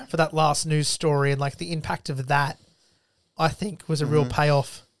for that last news story, and like the impact of that, I think was a real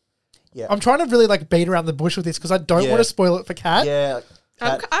payoff. Yeah. I'm trying to really like beat around the bush with this because I don't want to spoil it for Kat. Yeah.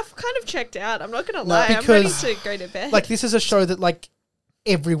 I've kind of checked out. I'm not going to lie. I'm ready to go to bed. Like, this is a show that like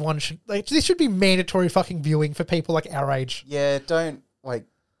everyone should like. This should be mandatory fucking viewing for people like our age. Yeah, don't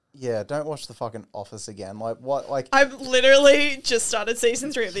watch The fucking Office again. Like, what? Like, I've literally just started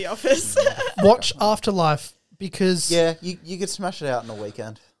season 3 of The Office. Watch Afterlife because you could smash it out in a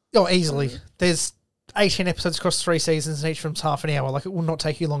weekend. Oh, easily. There's 18 episodes across 3 seasons, and each of them's half an hour. Like, it will not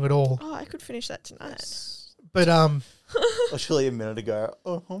take you long at all. Oh, I could finish that tonight. But Literally a minute ago.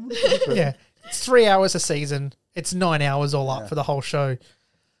 yeah, it's 3 hours a season. It's 9 hours all up for the whole show.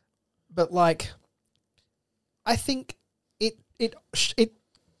 But like, I think it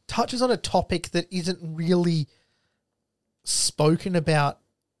touches on a topic that isn't really spoken about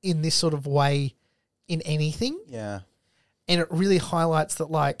in this sort of way in anything. Yeah. And it really highlights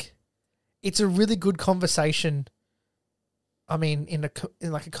that like, it's a really good conversation. I mean, in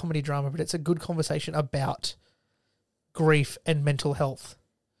like a comedy drama, but it's a good conversation about grief and mental health,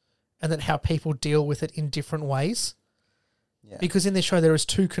 and then how people deal with it in different ways. Yeah. Because in this show, there is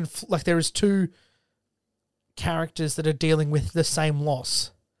two characters that are dealing with the same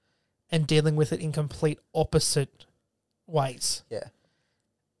loss and dealing with it in complete opposite ways. Yeah.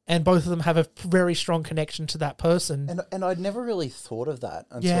 And both of them have a very strong connection to that person. And I'd never really thought of that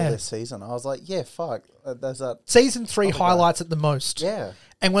until this season. I was like, yeah, fuck. There's that. Season 3 highlights it the most. Yeah.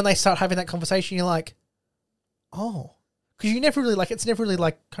 And when they start having that conversation, you're like, oh. Because you never really, like, it's never really,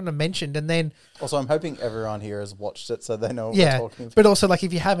 like, kind of mentioned. And then... Also, I'm hoping everyone here has watched it so they know what we're talking about. But also, like,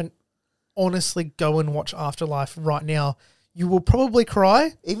 if you haven't, honestly, go and watch Afterlife right now. You will probably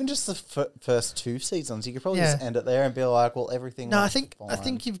cry. Even just the first 2 seasons, you could probably just end it there and be like, well, everything. No, I think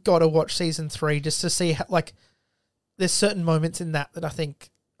you've got to watch season 3 just to see how, like, there's certain moments in that I think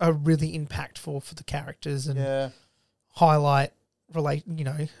are really impactful for the characters, and highlight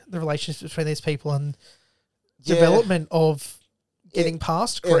the relationships between these people and Yeah. development of getting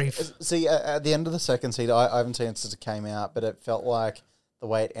past grief. See, at the end of the second season, I haven't seen it since it came out, but it felt like the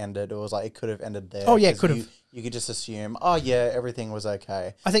way it ended, it was like it could have ended there. Oh, yeah, it 'cause could have. You could just assume, oh yeah, everything was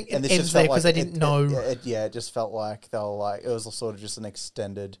okay. I think it this ends just there felt because like they didn't know. It just felt like they were like, it was sort of just an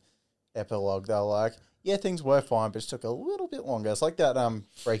extended epilogue. They were like, yeah, things were fine, but it took a little bit longer. It's like that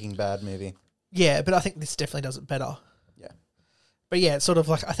Breaking Bad movie. Yeah, but I think this definitely does it better. Yeah. But yeah, it's sort of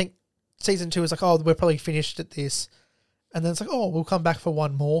like, I think season 2 is like, oh, we're probably finished at this. And then it's like, oh, we'll come back for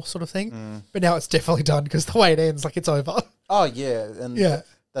one more sort of thing. But now it's definitely done because the way it ends, like it's over. Oh yeah, and Yeah.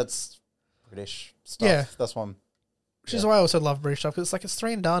 that's British stuff. Yeah. That's one. Which is why I also love British stuff. Because it's like it's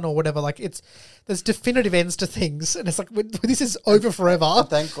 3 and done or whatever. Like there's definitive ends to things. And it's like, this is over forever.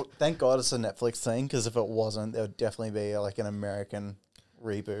 Thank God it's a Netflix thing, because if it wasn't, there would definitely be like an American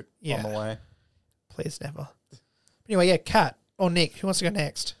reboot on the way. Please never. Anyway, yeah, Kat or Nick, who wants to go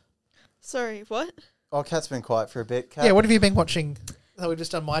next? Sorry, what? Oh, Kat's been quiet for a bit. Kat? Yeah, what have you been watching? Oh, we've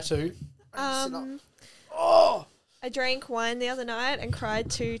just done my 2. I drank wine the other night and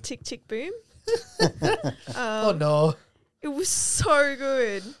cried to Tick Tick Boom. Oh no. It was so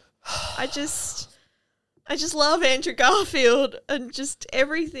good. I just love Andrew Garfield and just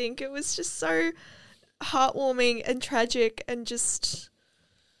everything. It was just so heartwarming and tragic and just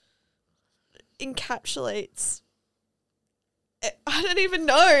encapsulates. I don't even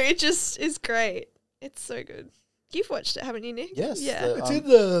know. It just is great. It's so good. You've watched it, haven't you, Nick? Yes. Yeah. It's in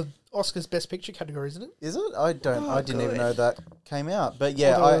the Oscars Best Picture category, isn't it? Is it? I didn't even good. know that came out. But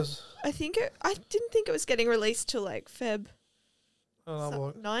yeah, Although it I was- I didn't think it was getting released till like Feb oh,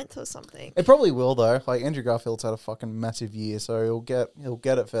 well, 9th or something. it probably will though. Like Andrew Garfield's had a fucking massive year, so he'll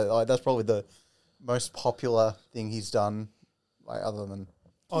get it for like that's probably the most popular thing he's done. Like other than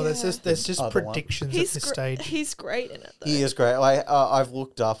there's just Other one. predictions at this stage. He's great in it though. he is great. Like I've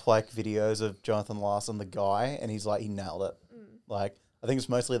looked up like videos of Jonathan Larson, the guy, and he's like he nailed it. Like I think it's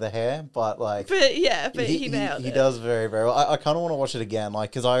mostly the hair, but like But he nailed it. He does very, very well. I kind of want to watch it again, like,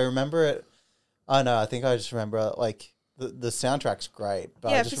 because I remember it. I know. I think I just remember like the soundtrack's great. But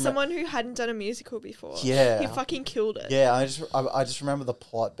I Yeah, just for someone who hadn't done a musical before. Yeah. He fucking killed it. Yeah, I just remember the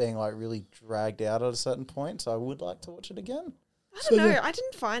plot being like really dragged out at a certain point. So I would like to watch it again. I don't know. I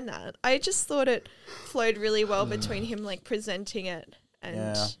didn't find that. I just thought it flowed really well between him like presenting it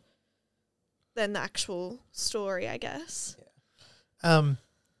and then the actual story, I guess.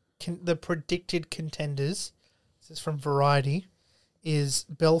 The predicted contenders, this is from Variety, is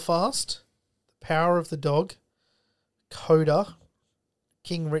Belfast, The Power of the Dog, Coda,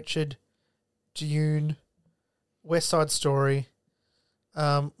 King Richard, Dune, West Side Story,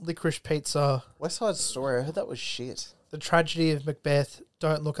 Licorice Pizza, West Side Story. I heard that was shit. The Tragedy of Macbeth,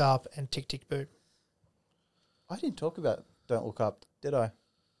 Don't Look Up, and Tick Tick Boom. I didn't talk about Don't Look Up, did I?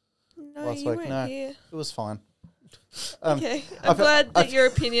 No, Last you week, weren't no. here. It was fine. Okay, I I'm feel- glad that your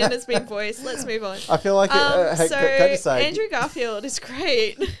opinion has been voiced. Let's move on. I feel like So can I just say, Andrew Garfield is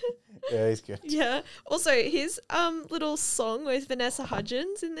great. yeah, he's good. Yeah. Also, his little song with Vanessa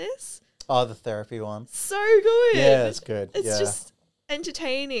Hudgens in this, Oh, the therapy one. so good. Yeah, it's good. It's yeah. just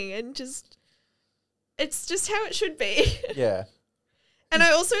entertaining and just it's just how it should be. Yeah. And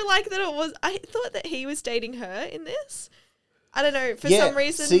I also like that I thought that he was dating her in this. I don't know, for some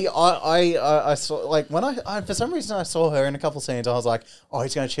reason. See, I saw like when I for some reason I saw her in a couple scenes. I was like, oh,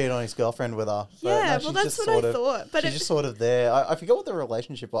 he's going to cheat on his girlfriend with her. But Yeah, no, well, she's that's just what sort I of- thought. But she's just sort of there. I forget what the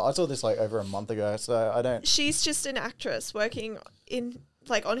relationship was. I saw this like over a month ago, so I don't. she's just an actress working in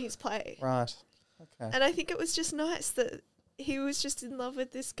like on his play. Right. Okay. And I think it was just nice that he was just in love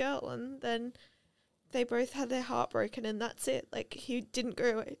with this girl and then they both had their heart broken and that's it. Like he didn't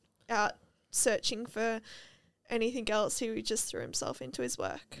go out searching for anything else. He just threw himself into his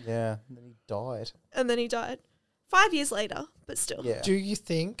work. Yeah. And then he died. And then he died 5 years later, but still. Yeah. Do you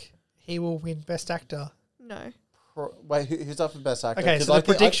think he will win Best Actor? No. Wait, who's up for best actor? Okay, 'Cause so I the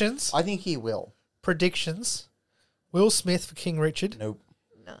think- predictions. I think he will. Predictions. Will Smith for King Richard. Nope.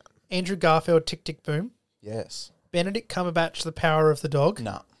 No. Andrew Garfield, Tick Tick Boom. Yes. Benedict Cumberbatch, The Power of the Dog.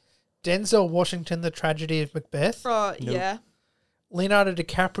 No. Denzel Washington, The Tragedy of Macbeth. Oh, yeah. Leonardo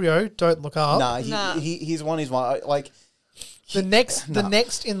DiCaprio, Don't Look Up. Nah. Nah. He's one. He's one. Like The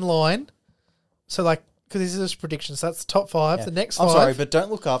next in line. So like, because this is predictions, so that's top 5. yeah. The next I'm 5. sorry, but Don't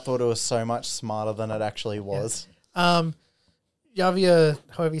Look Up thought it was so much smarter than it actually was. Javier,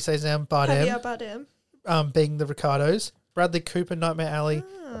 however you say his name, Javier Bardem, Bardem. being the Ricardos. Bradley Cooper, Nightmare Alley.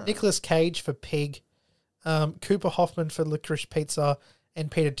 Ah. Nicolas Cage for Pig. Cooper Hoffman for Licorice Pizza. And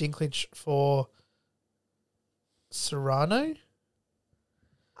Peter Dinklage for Cyrano.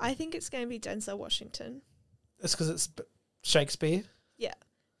 I think it's going to be Denzel Washington. It's because it's Shakespeare. Yeah.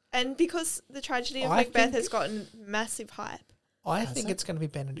 And because the tragedy of I Macbeth think- has gotten massive hype. I Has think it? it's going to be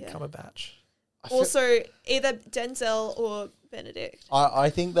Benedict Yeah. Cumberbatch. I feel- Also, either Denzel or Benedict. I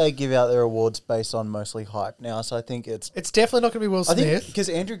think they give out their awards based on mostly hype now, so I think it's. It's definitely not going to be Will I think Smith. because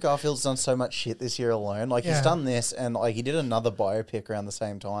Andrew Garfield's done so much shit this year alone. Like Yeah. he's done this, and like he did another biopic around the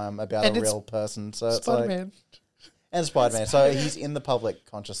same time about And a it's real person. So it's Spider like Man. and Spider-Man. So he's in the public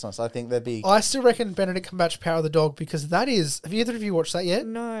consciousness. I think there'd be I still reckon Benedict Cumberbatch Power of the Dog because that is. Have either of you watched that yet?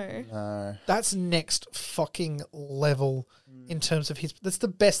 No. no. That's next fucking level in terms of his. That's the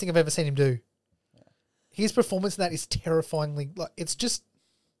best thing I've ever seen him do. His performance in that is terrifyingly. Like it's just.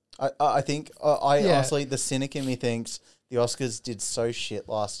 I think I Yeah. honestly the cynic in me thinks the Oscars did so shit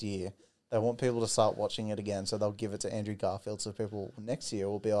last year. They want people to start watching it again, so they'll give it to Andrew Garfield. So people next year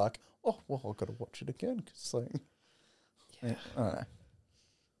will be like, "Oh, well, I've got to watch it again." Because like, yeah, I don't know.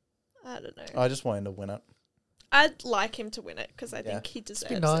 I don't know. I just want him to win it. I'd like him to win it because I Yeah. think he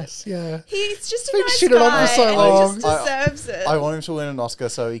deserves Be nice, yeah. it. He's just a been nice shitted on guy for so and long. he just deserves it. I want him to win an Oscar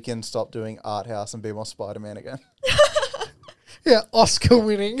so he can stop doing art house and be more Spider-Man again. Yeah, Oscar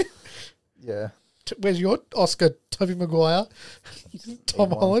winning. Yeah, Where's your Oscar? Tobey Maguire, Tom He won.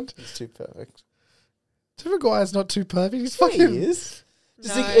 Holland. He's too perfect. Tobey Maguire's not too perfect. He's Yeah, fucking. he is.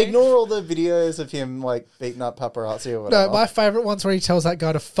 Just No. ignore all the videos of him like beating up paparazzi or whatever. No, my favourite one's where he tells that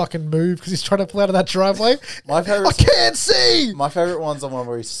guy to fucking move because he's trying to pull out of that driveway. My I favorite. can't see. My favorite one's the one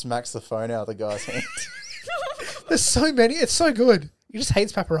where he smacks the phone out of the guy's hand. There's so many. It's so good. He just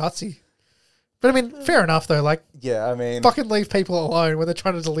hates paparazzi. But I mean, fair enough though. Like, Yeah, I mean, fucking leave people alone when they're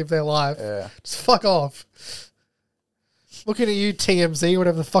trying to live their life. yeah. Just fuck off. Looking at you, TMZ,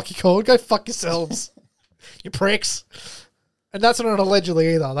 whatever the fuck you call it. Go fuck yourselves, you pricks. And that's not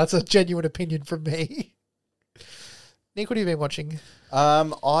allegedly either. That's a genuine opinion from me. Nick, what have you been watching?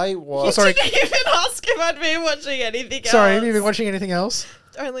 I was. sorry. You didn't even ask if I'd been watching anything else. Sorry, have you been watching anything else?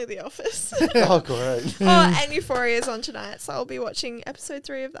 Only The Office. Oh, great. And Euphoria's on tonight, so I'll be watching episode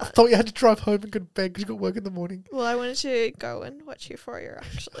 3 of that. Thought you had to drive home and go to bed because you got work in the morning. Well, I wanted to go and watch Euphoria,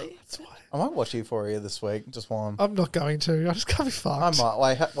 actually. That's why. I might watch Euphoria this week. Just while I'm not going to. I just can't be I fucked.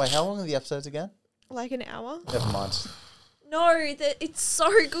 might. Wait, how long are the episodes again? Like an hour. Never mind. No, it's so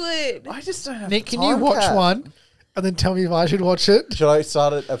good. I just don't have. Nick, can you watch one and then tell me if I should watch it? Should I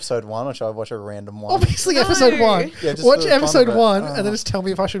start at episode 1 or should I watch a random one? Obviously, No. episode 1. Yeah, just Watch for the fun episode of it. 1 Oh. and then just tell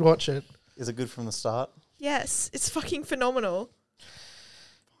me if I should watch it. Is it good from the start? Yes, it's fucking phenomenal.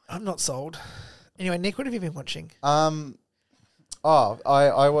 I'm not sold. Anyway, Nick, what have you been watching?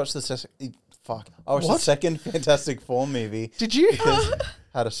 I watched the fuck. I watched the What? second Fantastic Four movie Did you? because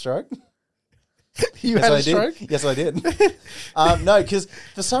had a stroke. You Yes, had I a stroke? did. Yes, I did. No, because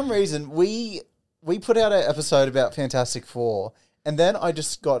for some reason we put out an episode about Fantastic Four, and then I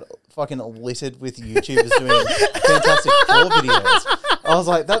just got fucking littered with YouTubers doing Fantastic Four videos. I was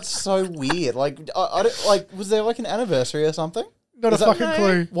like, that's so weird. Like, I don't, like, was there like an anniversary or something? Not a Is that- fucking No.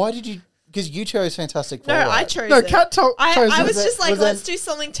 clue. Why did you? Because you chose Fantastic Four. No, I right? chose No, it. Kat chose I it. was there- just like, was there- let's do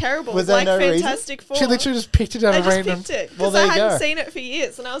something terrible, was there like no reason? Fantastic Four. She literally just picked it out I of just random. picked it Well, because there I you hadn't go. seen it for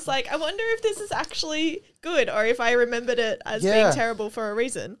years, and I was like, I wonder if this is actually good, or if I remembered it as Yeah. being terrible for a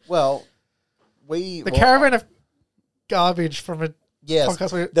reason. Well, The Caravan of Garbage from a yes,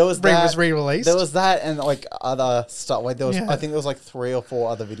 podcast where there was Ring that. was re-released. There was that and like other stuff. Like there was, Yeah. I think there was like 3 or 4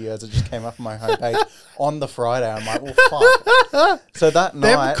 other videos that just came up on my homepage on the Friday. I'm like, well, fuck. So that Them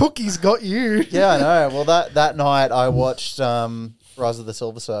night, cookies got you. yeah, I know. Well, that night I watched Rise of the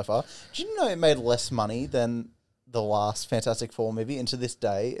Silver Surfer. Do you know it made less money than the last Fantastic Four movie? And to this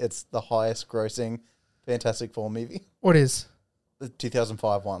day, it's the highest grossing Fantastic Four movie. What is? The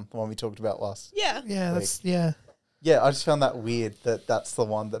 2005 one, the one we talked about last. Yeah. Yeah, that's yeah. Yeah, I just found that weird that that's the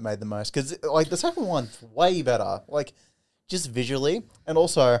one that made the most. Because, like, the second one's way better. Like, just visually. And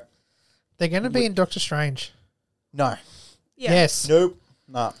also, They're going to be in Doctor Strange. no. Yeah. Yes. Nope.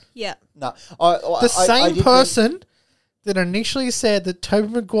 Nah. Yeah. Nah. The same person that initially said that Tobey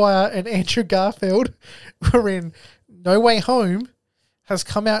Maguire and Andrew Garfield were in No Way Home has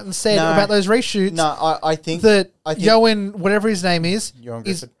come out and said No. about those reshoots No, I think that I think Yoan, whatever his name is Yoan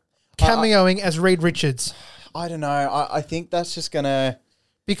is Griffith. cameoing as Reed Richards. I don't know. I think that's just gonna.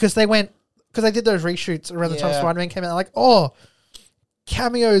 Because they did those reshoots around the time Yeah. Spider-Man came out. They're like, oh,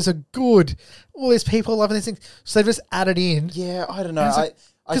 cameos are good. All these people loving these things. So they've just added in. Yeah, I don't know. And it's I like-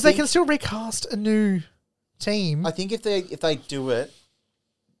 Because they can still recast a new team. I think if they do it,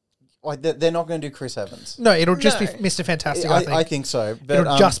 like they're not going to do Chris Evans. No, it'll just be No. Mr. Fantastic, I think. I think so. But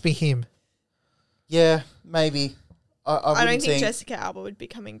It'll just be him. yeah, maybe. I I wouldn't don't think think Jessica Alba would be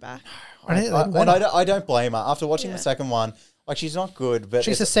coming back. I don't think they'd and wanna. I don't blame her. After watching Yeah. the second one, Like, she's not good, but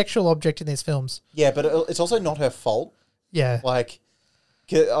She's a sexual object in these films. yeah, but it's also not her fault. Yeah. Like,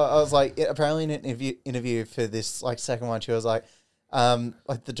 'cause I was like, apparently in an interview for this like second one, she was like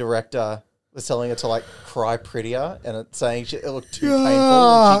the director was telling her to like cry prettier, and it's saying it looked too painful,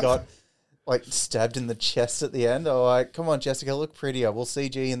 and she got like stabbed in the chest at the end. They're like, come on, Jessica, look prettier. We'll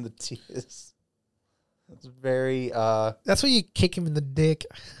CG in the tears. It's very, That's where you kick him in the dick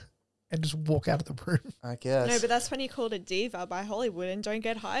and just walk out of the room. I guess. No, but that's when you're called a diva by Hollywood and don't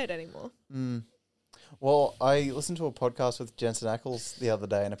get hired anymore. Well, I listened to a podcast with Jensen Ackles the other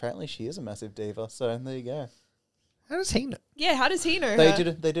day, and apparently she is a massive diva. So there you go. How does he know? Yeah, how does he know They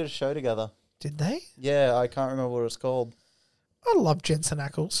her? did a show together. Did they? Yeah, I can't remember what it's called. I love Jensen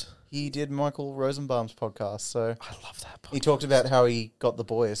Ackles. He did Michael Rosenbaum's podcast, so I love that podcast. he talked about how he got the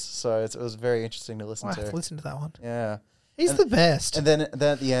boys. So it was very interesting to listen I have to. to listen to that one. Yeah. He's the best. And then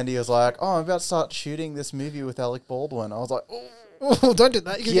at the end, he was like, "Oh, I'm about to start shooting this movie with Alec Baldwin." I was like, "Oh, Oh, don't do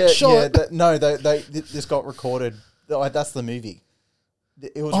that. You can get shot. this got recorded. That's the movie.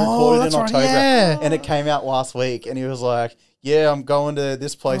 It was Oh, recorded in that's right, October, yeah. and it came out last week. And he was like, "Yeah, I'm going to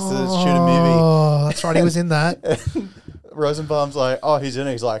this place to shoot a movie." Oh, that's right. He was in that. Rosenbaum's like, "Oh, who's in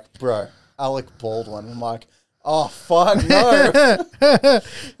it?" He's like, "Bro, Alec Baldwin." I'm like, "Oh fuck no!" Yeah,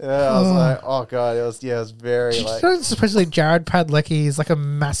 I was like, "Oh god," it was very like. Supposedly Jared Padalecki is like a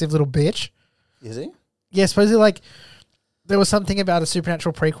massive little bitch. Is he? Yeah, supposedly like there was something about a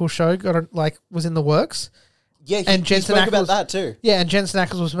Supernatural prequel show was in the works. Yeah, And he Jensen spoke about Ackles- that too. Yeah, and Jensen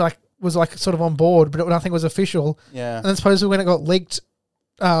Ackles was like sort of on board, but nothing was official. Yeah. And then supposedly when it got leaked,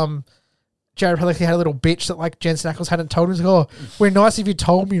 Jared Padalecki had a little bitch that like Jensen Ackles hadn't told him. He's like, "Oh, we're nice if you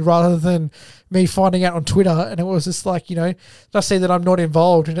told me rather than me finding out on Twitter." And it was just like, just say that I'm not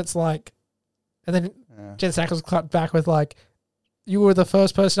involved. And it's like, and then Jensen Ackles cut back with like, "You were the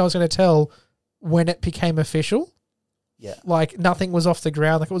first person I was going to tell when it became official." Yeah. Like nothing was off the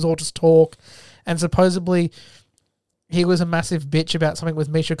ground. Like it was all just talk. And supposedly he was a massive bitch about something with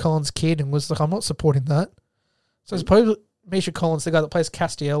Misha Collins' kid and was like, "I'm not supporting that." So supposedly Misha Collins, the guy that plays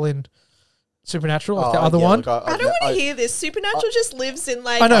Castiel in Supernatural, like the other one. I don't want to hear this. Supernatural just lives in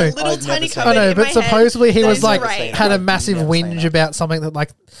like I know. a little I've tiny never seen cupboard it. I know, in but my head supposedly he that was is like right. had a I've massive never seen whinge it. about something that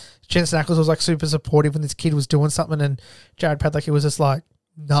like Jensen Ackles was like super supportive when this kid was doing something, and Jared Padalecki was just like,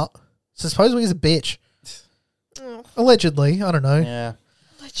 "Nah." So supposedly he's a bitch. Oh, Allegedly, I don't know. Yeah.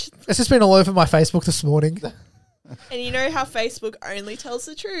 allegedly. It's just been all over my Facebook this morning. And you know how Facebook only tells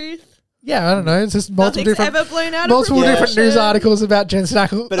the truth. Yeah, I don't know. It's just multiple Nothing's different ever blown out multiple of different news proportion. articles about Jensen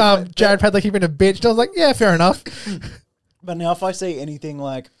Ackles, But Jared Padalecki being a bitch. And I was like, yeah, fair enough. But now if I see anything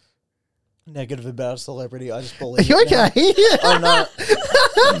like negative about a celebrity, I just Are believe you it now. okay? Oh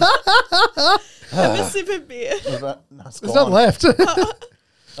no. Have a sip of beer. No, it's There's gone. none left.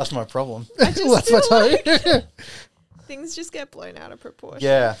 That's my problem. I just Well, that's my feel toe. like things just get blown out of proportion.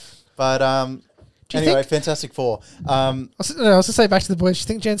 Yeah. But Do you anyway, think- Fantastic Four. I was going to say back to the boys. Do you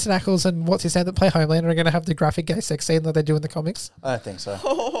think Jensen Ackles and what's his name that play Homelander are going to have the graphic gay sex scene like they do in the comics? I don't think so.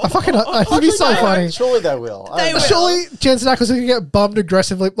 I fucking I think it'd be so funny. Surely they will. I They don't know. will. Surely Jensen Ackles is going to get bummed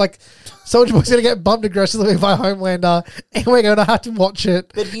aggressively. Like Soldier Boy's going to get bummed aggressively by Homelander, and we're going to have to watch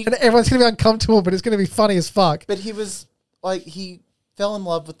it. But he- and everyone's going to be uncomfortable, but it's going to be funny as fuck. But he was like he fell in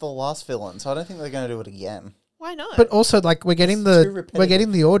love with the last villain, so I don't think they're going to do it again. Why not? But also, like we're getting It's too we're repetitive.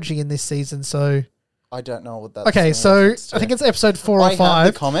 getting the orgy in this season. So I don't know what that. okay, so I think it's episode 4 or I have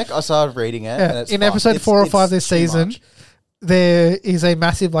 5. the comic. I started reading it. And Yeah, it's in fun. episode It's- 4 or it's 5 this too season, much. there is a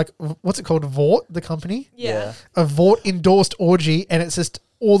massive like what's it called? Vought, the company, yeah. a Vought endorsed orgy, and it's just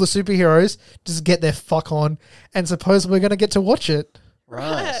all the superheroes just get their fuck on, and supposedly we're going to get to watch it.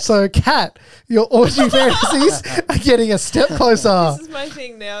 Right. So, Kat, your orgy fantasies are getting a step closer. This is my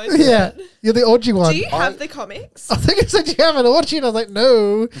thing now. Isn't Yeah, it? you're the orgy one. Do you have the comics? I think I said you have an orgy, and I was like,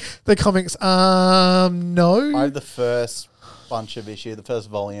 no. The comics, no. I have the first bunch of issue, the first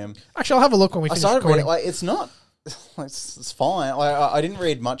volume. Actually, I'll have a look when we I finish started recording. reading. Like, it's not. It's fine. Like, I didn't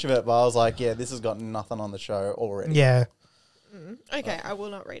read much of it, but I was like, yeah, this has got nothing on the show already. Yeah, Okay, I will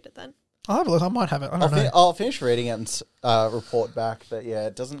not read it then. I'll have a look. I might have it. I don't know. I'll finish reading it and report back. But yeah,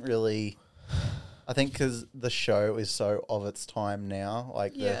 it doesn't really. I think because the show is so of its time now,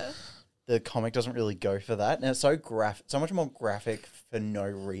 like Yeah. the comic doesn't really go for that, and it's so so much more graphic for no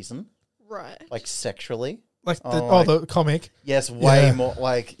reason, Right. like sexually. Like Oh, the comic. Yes, way Yeah. more.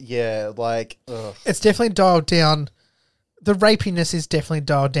 Like ugh. It's definitely dialed down. The rapiness is definitely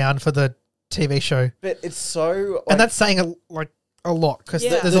dialed down for the TV show, But it's so. Like, and that's saying a lot because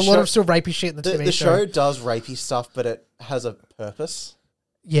Yeah. there's The a lot show- of still rapey shit in the TV the show. show does rapey stuff, but it has a purpose.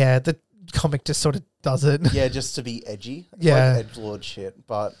 Yeah, the comic just sort of does it. Yeah, just to be edgy. It's Yeah. like edgelord shit,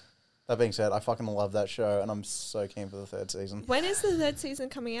 but That being said, I fucking love that show, and I'm so keen for the 3rd season. When is the 3rd season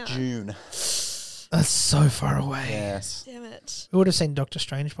coming out? June. That's so far away. Yes. Damn it. We would have seen Doctor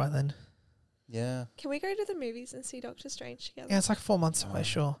Strange by then. Yeah. Can we go to the movies and see Doctor Strange together? Yeah, it's like 4 months away,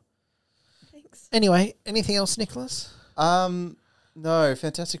 sure. Thanks. Anyway, anything else, Nicholas? No,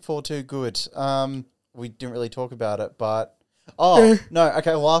 Fantastic Four 2, good. We didn't really talk about it, but... Oh, no,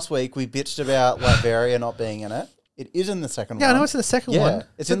 okay, last week we bitched about Latveria not being in it. It is in the second one. Yeah, I know it's in the second Yeah, one.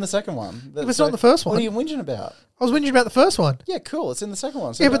 it's in the second one. It was not in the first one. What are you whinging about? I was whinging about the first one. Yeah, cool, it's in the second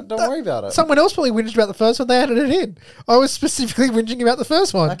one, so Yeah, don't worry about it. Someone else probably whinged about the first one. They added it in. I was specifically whinging about the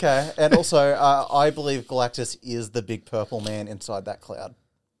first one. Okay, and also, I believe Galactus is the big purple man inside that cloud.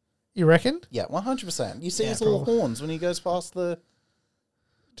 You reckon? Yeah, 100%. You see Yeah, his little probably. horns when he goes past Do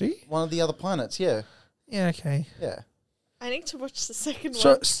you? one of the other planets, yeah. Yeah, okay. Yeah. I need to watch the second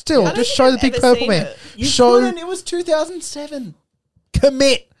So, one. still, I don't just think show the I've big ever purple seen man. it. You Show, couldn't, it was 2007.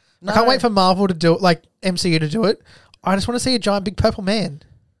 commit. No. I can't wait for Marvel to do it, like MCU to do it. I just want to see a giant big purple man.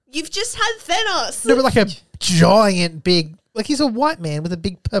 You've just had Thanos. No, but like a giant big, like he's a white man with a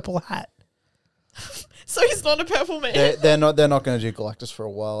big purple hat. So he's not a purple man. They're not going to do Galactus for a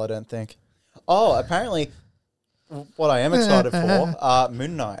while, I don't think. Oh, apparently, what I am excited for,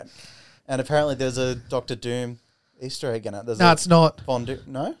 Moon Knight. And apparently there's a Doctor Doom Easter egg in it. There's No, it's not. Von Doom.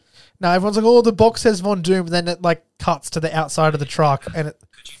 No? No, everyone's like, oh, the box says Von Doom, and then it like cuts to the outside of the truck, and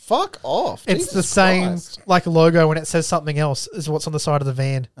Fuck off. it's Jesus the same Christ. like logo when it says something else is what's on the side of the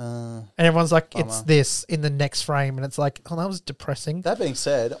van, and everyone's like, it's bummer. this in the next frame, and it's like, oh, that was depressing. That being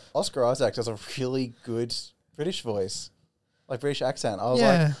said, Oscar Isaac does a really good British voice. Like British accent. I was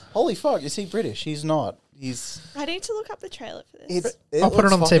Yeah. like, holy fuck, is he British? He's not. He's... I need to look up the trailer for this. I'll put it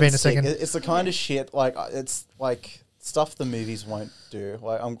looks on the TV fucking in a second. sick. It's the kind of shit, like, it's like stuff the movies won't do.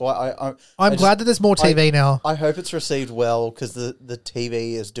 Like, I'm glad... I'm glad that there's more TV now. I hope it's received well because the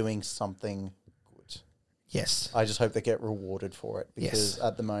TV is doing something good. Yes. I just hope they get rewarded for it because Yes.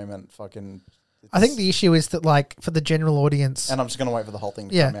 at the moment, fucking... I think the issue is that, like, for the general audience, And I'm just going to wait for the whole thing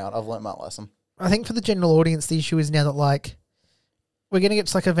to Yeah. come out. I've learnt my lesson. I think for the general audience, the issue is now that, like, we're going to get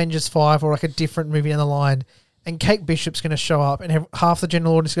to, like, Avengers 5 or, like, a different movie down the line, and Kate Bishop's going to show up, and half the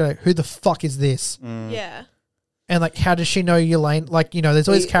general audience is going to go, who the fuck is this? Yeah. And, like, how does she know Elaine? Like, you know, there's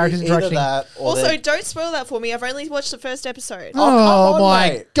always characters Either interacting. that or Also, they're- don't spoil that for me. I've only watched the first episode. Oh, come on, my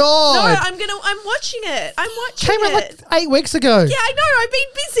mate. God. No, I'm watching it. I'm watching Came out, it. like, 8 weeks ago. Yeah, I know. I've been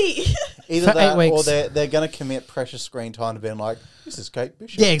busy. Either For 8 that or weeks. they're going to commit precious screen time to being like, this is Kate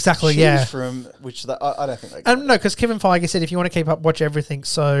Bishop. Yeah, exactly, She's yeah. from which I don't think they No, because Kevin Feige said if you want to keep up, watch everything.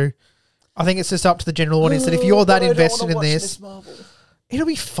 So I think it's just up to the general audience that if you're that invested in this, it'll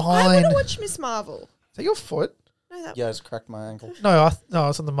be I fine. want to watch Miss Marvel. Is that your foot? No, that Yeah, I just cracked my ankle. No, I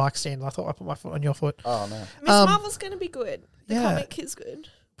was on the mic stand. I thought I put my foot on your foot. Oh, no. Miss Marvel's going to be good. The yeah. comic is good.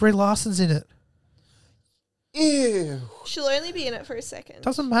 Brie Larson's in it. Ew. She'll only be in it for a second.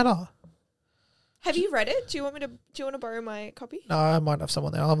 Doesn't matter. Have you read it? Do you want to borrow my copy? No, I might have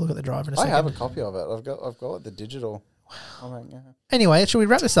someone there. I'll have a look at the drive in a I second. have a copy of it. I've got the digital. Oh, my God. Anyway, should we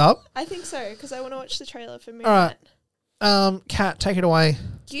wrap this up? I think so because I want to watch the trailer for Moon All right. Knight. Kat, take it away.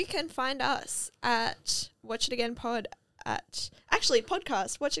 You can find us at Watch It Again Pod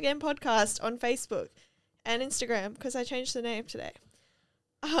podcast Watch It Again Podcast on Facebook and Instagram because I changed the name today.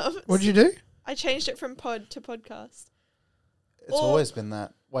 What did you do? I changed it from pod to podcast. It's always been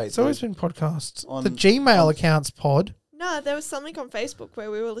that. Wait, It's always been podcasts. on- The Gmail account's pod. No, there was something on Facebook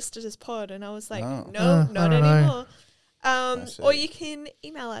where we were listed as pod, and I was like, Oh. no, I not don't know. anymore. I see. Or you can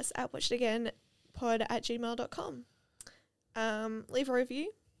email us at watchitagainpod@gmail.com. Leave a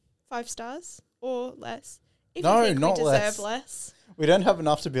review, 5 stars or less. If No, you think not we deserve less. less. We don't have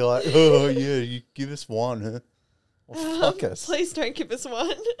enough to be like, oh, yeah, you give us one, huh? Well, fuck us. Please don't give us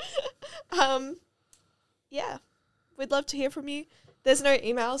one. Yeah, we'd love to hear from you. There's no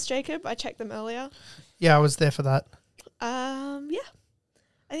emails, Jacob. I checked them earlier. Yeah, I was there for that. Yeah,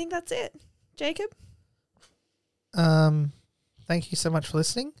 I think that's it. Jacob? Thank you so much for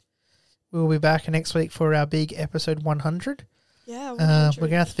listening. We'll be back next week for our big episode 100. Yeah, We're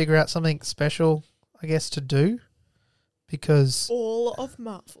going to have to figure out something special, I guess, to do. Because, all of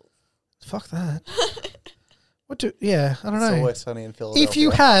Marvel. fuck that. I don't know. It's always sunny in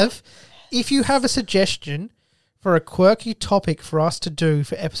Philadelphia. If you have a suggestion for a quirky topic for us to do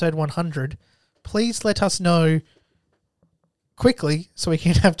for episode 100, please let us know quickly so we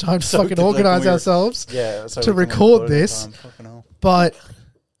can have time to So fucking like organise when we ourselves. yeah, so to we can record it in this. time. Fucking hell. But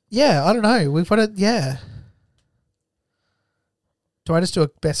yeah, I don't know. We've got to, yeah. Do I just do a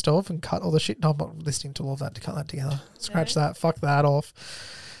best of and cut all the shit? No, I'm not listening to all of that to cut that together. Scratch that. Fuck that off.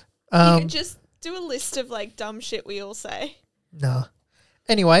 You can just do a list of like dumb shit we all say. Nah.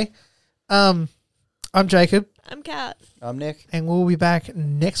 Anyway, I'm Jacob, I'm Kat. I'm Nick. and we'll be back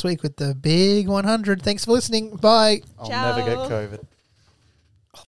next week with the big 100. Thanks for listening. Bye. I'll Ciao. never get COVID.